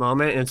in that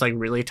moment. And it's like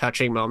really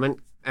touching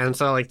moment. And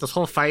so like this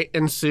whole fight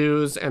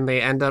ensues and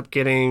they end up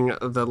getting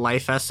the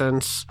life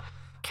essence.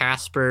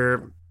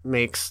 Casper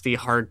makes the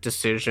hard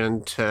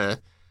decision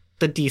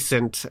the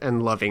decent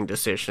and loving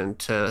decision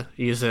to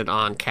use it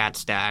on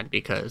Kat's dad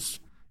because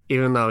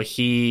even though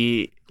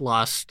he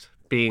lost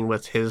being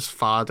with his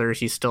father,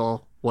 he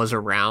still was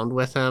around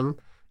with him,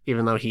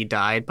 even though he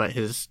died, but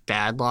his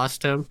dad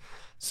lost him.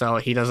 So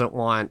he doesn't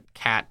want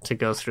Kat to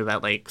go through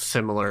that, like,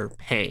 similar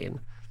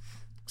pain.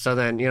 So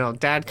then, you know,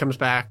 Dad comes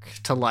back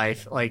to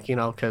life, like, you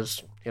know,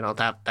 because, you know,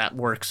 that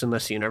works in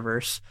this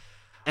universe.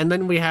 And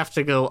then we have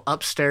to go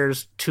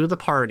upstairs to the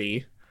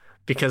party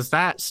because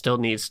that still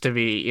needs to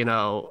be, you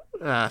know,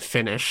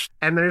 finished.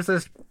 And there's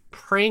this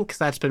prank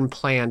that's been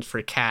planned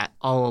for Kat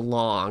all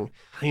along.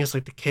 I think it's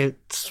like the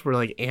kids were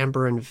like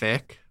Amber and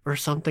Vic or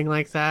something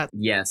like that.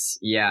 Yes,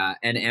 yeah.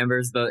 And Amber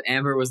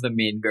was the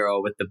mean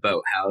girl with the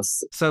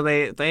boathouse. So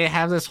they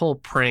have this whole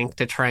prank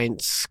to try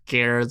and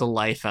scare the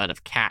life out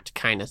of Kat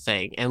kind of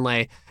thing. And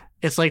like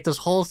it's like this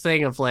whole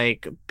thing of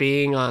like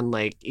being on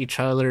like each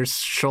other's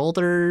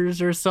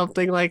shoulders or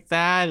something like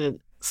that. And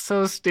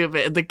so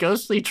stupid. And the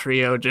ghostly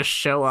trio just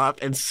show up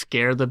and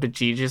scare the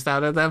bejesus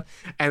out of them,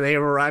 and they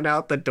run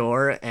out the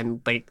door,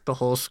 and like the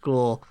whole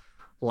school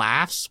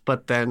laughs.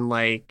 But then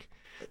like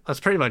that's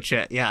pretty much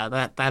it.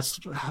 Yeah, that's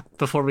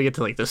before we get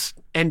to like this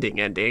ending.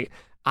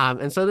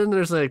 And so then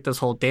there's like this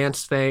whole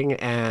dance thing,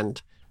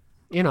 and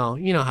you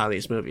know how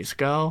these movies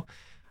go.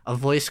 A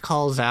voice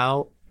calls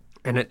out,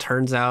 and it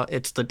turns out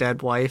it's the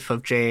dead wife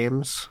of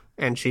James,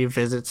 and she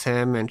visits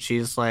him, and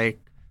she's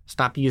like,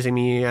 "Stop using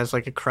me as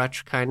like a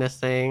crutch kind of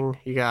thing.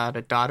 You got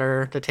a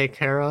daughter to take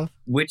care of."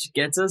 Which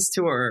gets us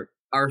to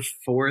our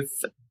fourth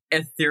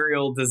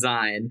ethereal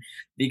design,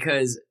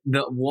 because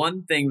the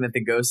one thing that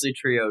the ghostly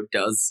trio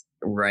does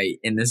right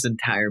in this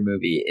entire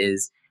movie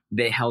is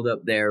they held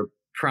up their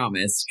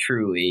promise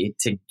truly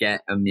to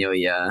get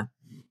Amelia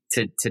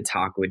to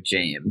talk with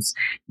James.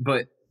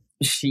 But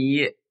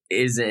she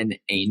is an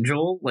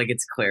angel. Like,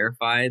 it's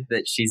clarified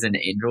that she's an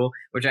angel,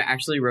 which I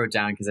actually wrote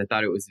down because I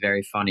thought it was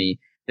very funny.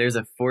 There's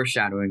a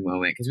foreshadowing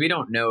moment because we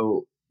don't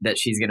know that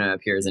she's going to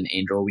appear as an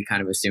angel. We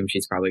kind of assume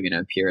she's probably going to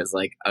appear as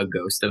like a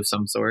ghost of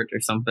some sort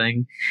or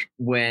something.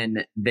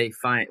 When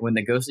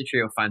the ghostly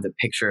trio finds a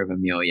picture of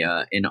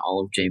Amelia in all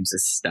of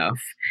James's stuff,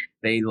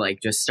 they like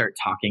just start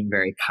talking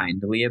very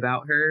kindly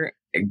about her,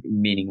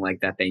 meaning like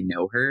that they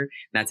know her.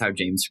 That's how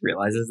James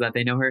realizes that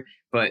they know her.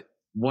 But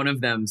one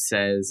of them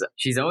says,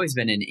 "She's always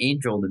been an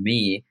angel to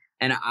me."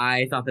 And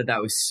I thought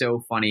that was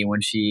so funny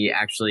when she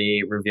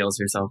actually reveals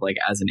herself like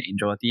as an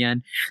angel at the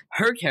end.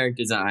 Her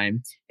character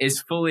design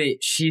is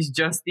she's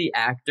just the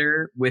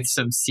actor with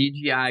some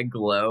CGI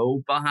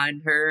glow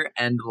behind her,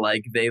 and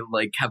like they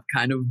like have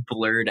kind of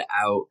blurred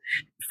out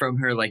from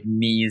her like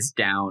knees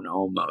down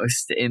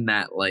almost, in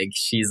that like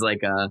she's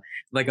like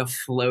a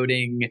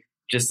floating,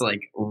 just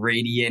like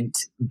radiant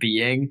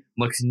being,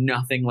 looks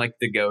nothing like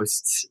the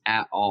ghosts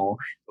at all.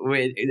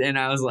 And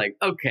I was like,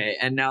 okay,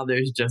 and now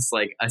there's just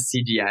like a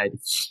CGI'd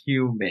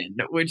human,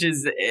 which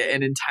is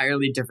an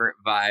entirely different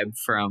vibe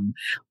from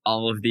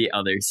all of the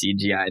other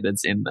CGI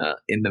that's in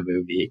the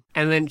movie.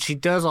 And then she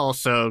does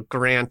also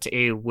grant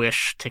a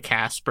wish to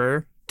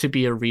Casper to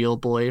be a real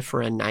boy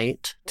for a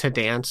night to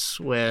dance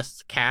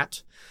with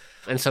Kat.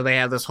 And so they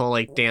have this whole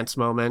like dance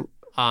moment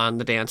on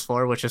the dance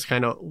floor, which is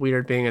kind of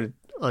weird being an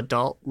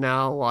adult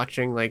now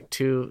watching like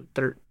two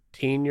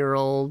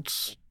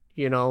 13-year-olds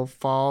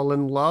fall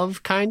in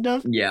love, kind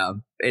of. Yeah,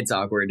 it's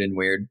awkward and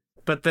weird.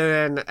 But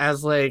then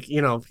as like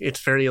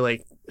it's very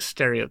like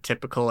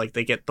stereotypical, like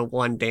they get the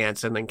one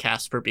dance and then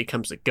Casper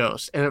becomes a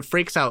ghost, and it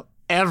freaks out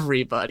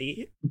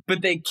everybody.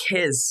 But they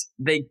kiss,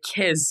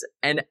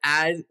 and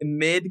as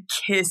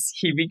mid-kiss,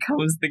 he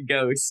becomes the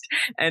ghost.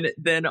 And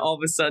then all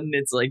of a sudden,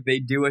 it's like they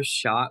do a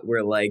shot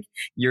where like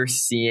you're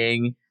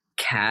seeing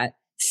Kat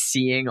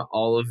seeing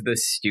all of the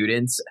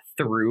students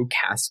through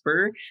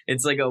Casper.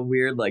 It's like a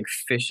weird like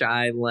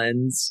fisheye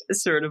lens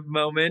sort of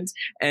moment,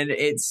 and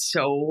it's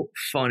so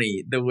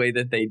funny the way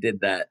that they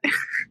did that.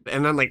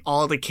 And then like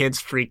all the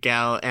kids freak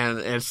out, and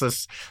it's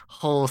this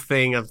whole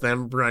thing of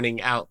them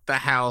running out the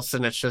house,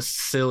 and it's just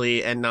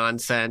silly and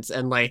nonsense,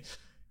 and like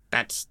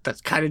that's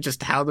kind of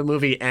just how the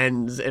movie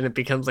ends, and it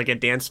becomes like a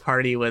dance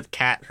party with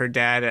Kat, her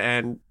dad,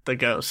 and the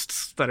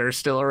ghosts that are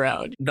still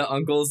around. The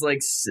uncles like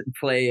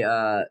play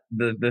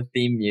the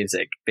theme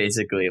music,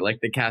 basically, like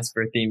the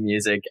Casper theme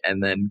music,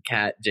 and then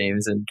Kat,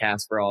 James, and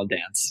Casper all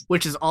dance.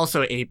 Which is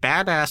also a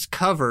badass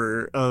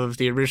cover of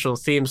the original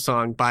theme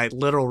song by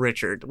Little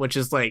Richard, which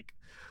is like,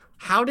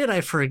 how did I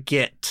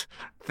forget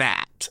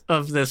that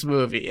of this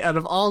movie? Out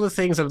of all the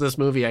things of this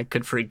movie I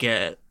could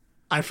forget,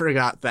 I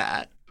forgot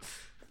that.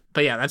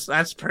 But yeah,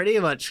 that's pretty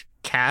much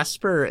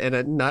Casper in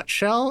a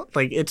nutshell.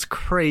 Like, it's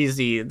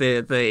crazy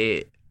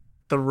the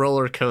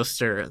roller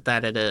coaster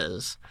that it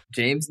is.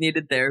 James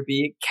needed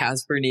therapy,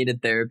 Casper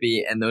needed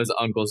therapy, and those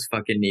uncles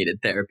fucking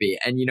needed therapy.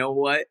 And you know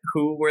what?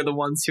 Who were the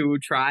ones who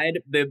tried?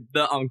 The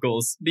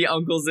uncles. The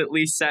uncles at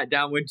least sat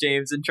down with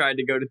James and tried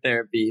to go to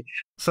therapy.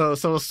 So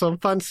some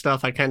fun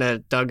stuff I kind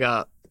of dug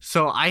up.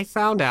 So I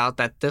found out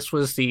that this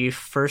was the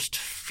first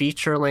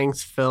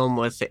feature-length film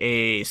with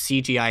a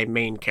CGI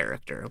main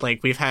character.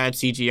 Like, we've had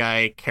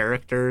CGI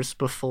characters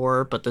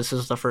before, but this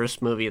is the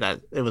first movie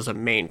that it was a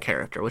main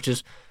character, which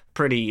is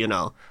pretty,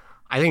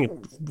 I think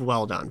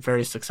well done.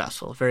 Very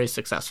successful.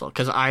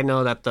 Because I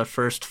know that the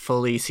first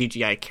fully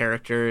CGI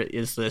character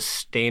is the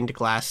stained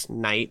glass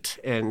knight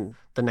in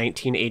the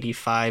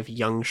 1985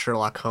 Young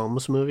Sherlock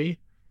Holmes movie.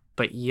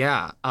 But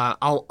yeah,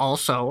 I'll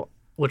also,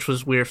 which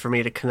was weird for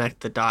me to connect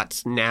the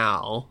dots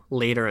now,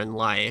 later in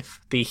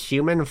life, the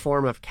human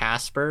form of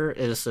Casper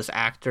is this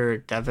actor,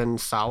 Devon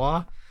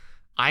Sawa.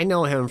 I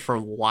know him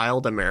from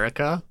Wild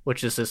America,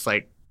 which is this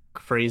like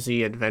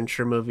crazy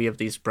adventure movie of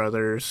these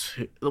brothers,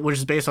 which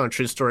is based on a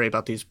true story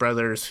about these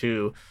brothers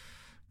who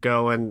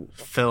go and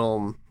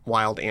film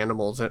wild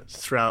animals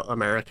throughout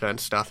America and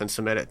stuff and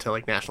submit it to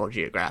like National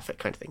Geographic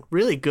kind of thing.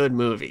 Really good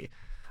movie.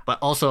 But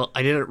also,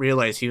 I didn't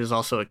realize he was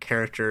also a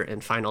character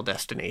in Final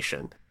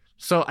Destination.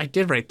 So I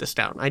did write this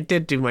down. I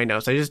did do my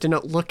notes. I just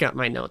didn't look at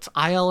my notes.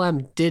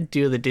 ILM did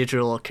do the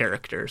digital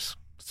characters.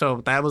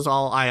 So that was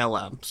all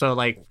ILM. So,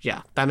 like,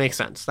 yeah, that makes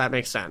sense. That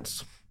makes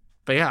sense.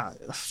 But yeah,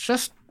 it's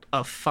just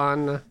a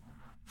fun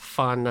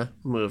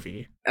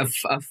movie.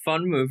 A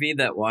fun movie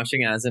that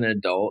watching as an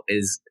adult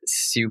is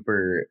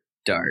super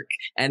dark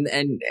and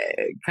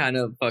kind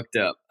of fucked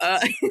up.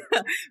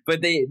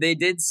 But they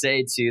did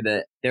say, too,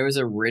 that there was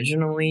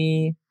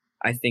originally,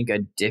 I think,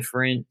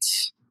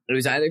 it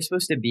was either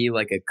supposed to be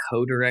like a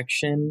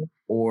co-direction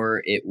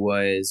or it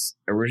was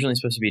originally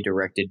supposed to be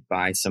directed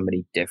by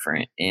somebody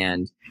different.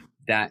 And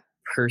that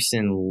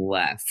person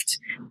left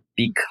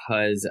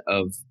because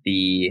of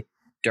the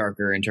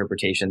darker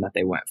interpretation that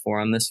they went for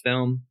on this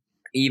film.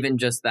 Even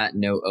just that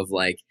note of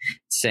like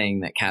saying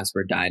that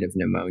Casper died of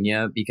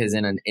pneumonia, because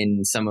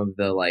in some of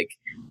the like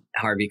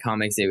Harvey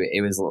comics,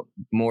 it was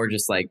more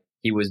just like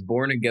he was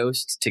born a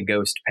ghost to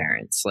ghost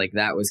parents. Like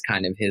that was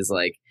kind of his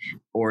like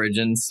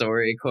origin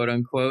story, quote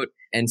unquote.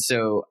 And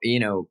so,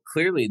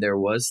 clearly there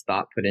was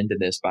thought put into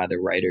this by the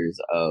writers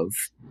of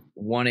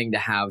wanting to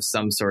have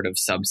some sort of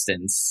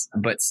substance,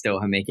 but still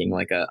making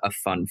like a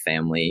fun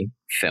family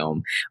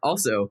film.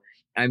 Also,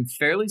 I'm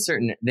fairly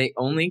certain they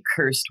only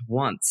cursed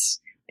once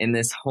in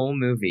this whole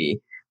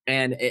movie.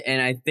 And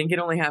I think it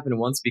only happened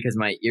once because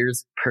my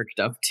ears perked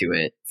up to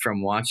it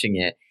from watching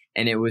it.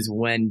 And it was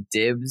when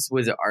Dibs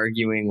was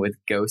arguing with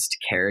Ghost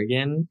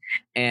Kerrigan,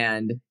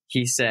 and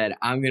he said,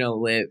 I'm going to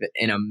live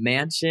in a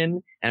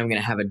mansion and I'm going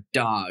to have a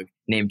dog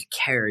named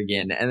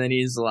Kerrigan. And then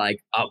he's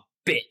like, a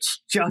bitch,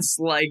 just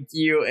like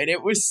you. And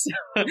it was,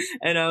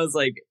 and I was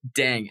like,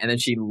 dang. And then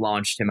she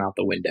launched him out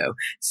the window.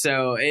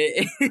 So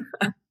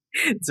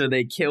so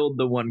they killed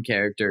the one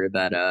character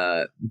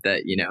that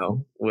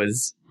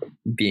was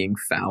being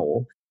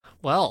foul.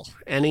 Well,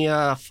 any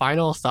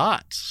final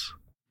thoughts?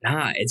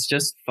 Nah, it's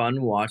just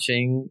fun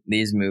watching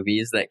these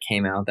movies that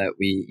came out that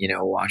we,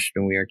 watched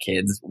when we were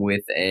kids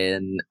with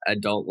an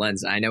adult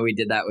lens. I know we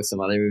did that with some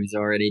other movies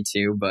already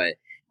too, but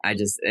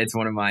it's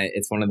one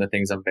of the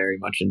things I'm very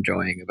much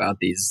enjoying about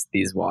these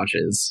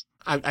watches.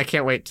 I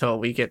can't wait till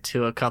we get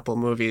to a couple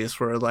movies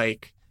where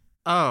like,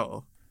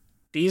 oh,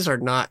 these are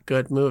not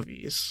good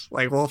movies.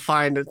 Like we'll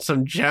find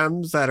some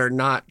gems that are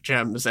not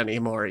gems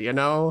anymore,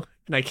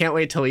 And I can't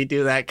wait till we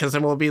do that, because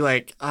then we'll be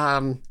like,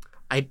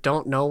 I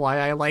don't know why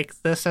I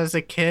liked this as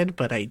a kid,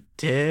 but I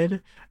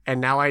did,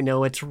 and now I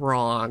know it's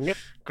wrong.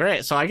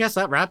 Great, so I guess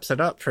that wraps it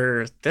up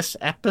for this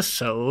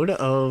episode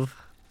of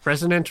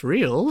Resonant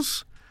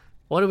Reels.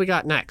 What do we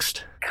got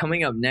next?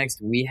 Coming up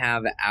next, we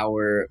have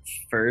our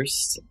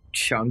first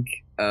chunk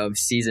of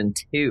season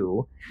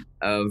 2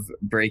 of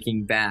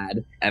Breaking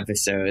Bad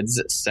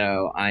episodes.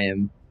 So I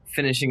am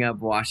finishing up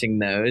watching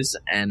those,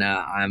 and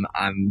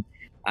I'm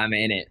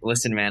in it.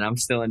 Listen, man, I'm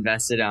still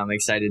invested. I'm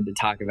excited to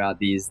talk about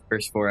these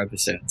first 4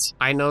 episodes.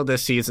 I know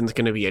this season's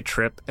going to be a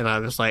trip, and I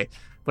was like,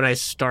 when I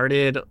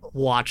started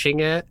watching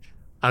it,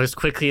 I was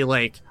quickly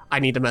like, I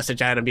need to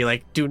message out and be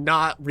like, do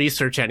not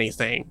research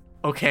anything.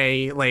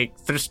 Okay, like,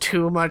 there's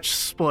too much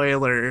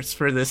spoilers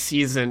for this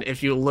season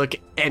if you look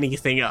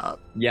anything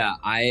up. Yeah,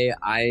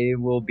 I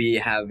will be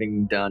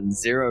having done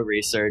 0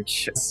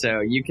 research, so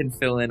you can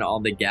fill in all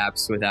the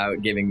gaps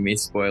without giving me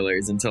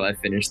spoilers until I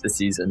finish the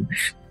season.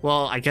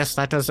 Well, I guess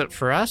that does it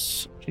for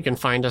us. You can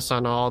find us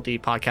on all the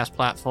podcast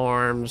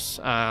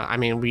platforms.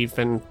 We've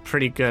been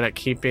pretty good at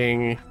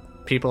keeping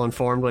people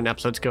informed when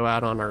episodes go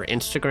out on our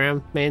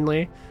Instagram,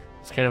 mainly.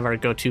 It's kind of our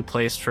go-to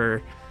place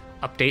for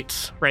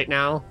updates right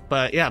now.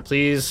 But yeah,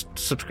 please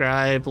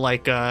subscribe,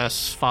 like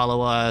us, follow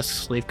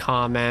us, leave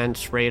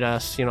comments, rate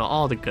us,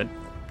 all the good,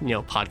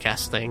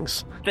 podcast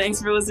things.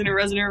 Thanks for listening to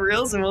Resonant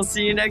Reels, and we'll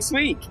see you next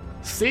week.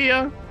 See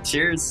ya.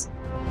 Cheers.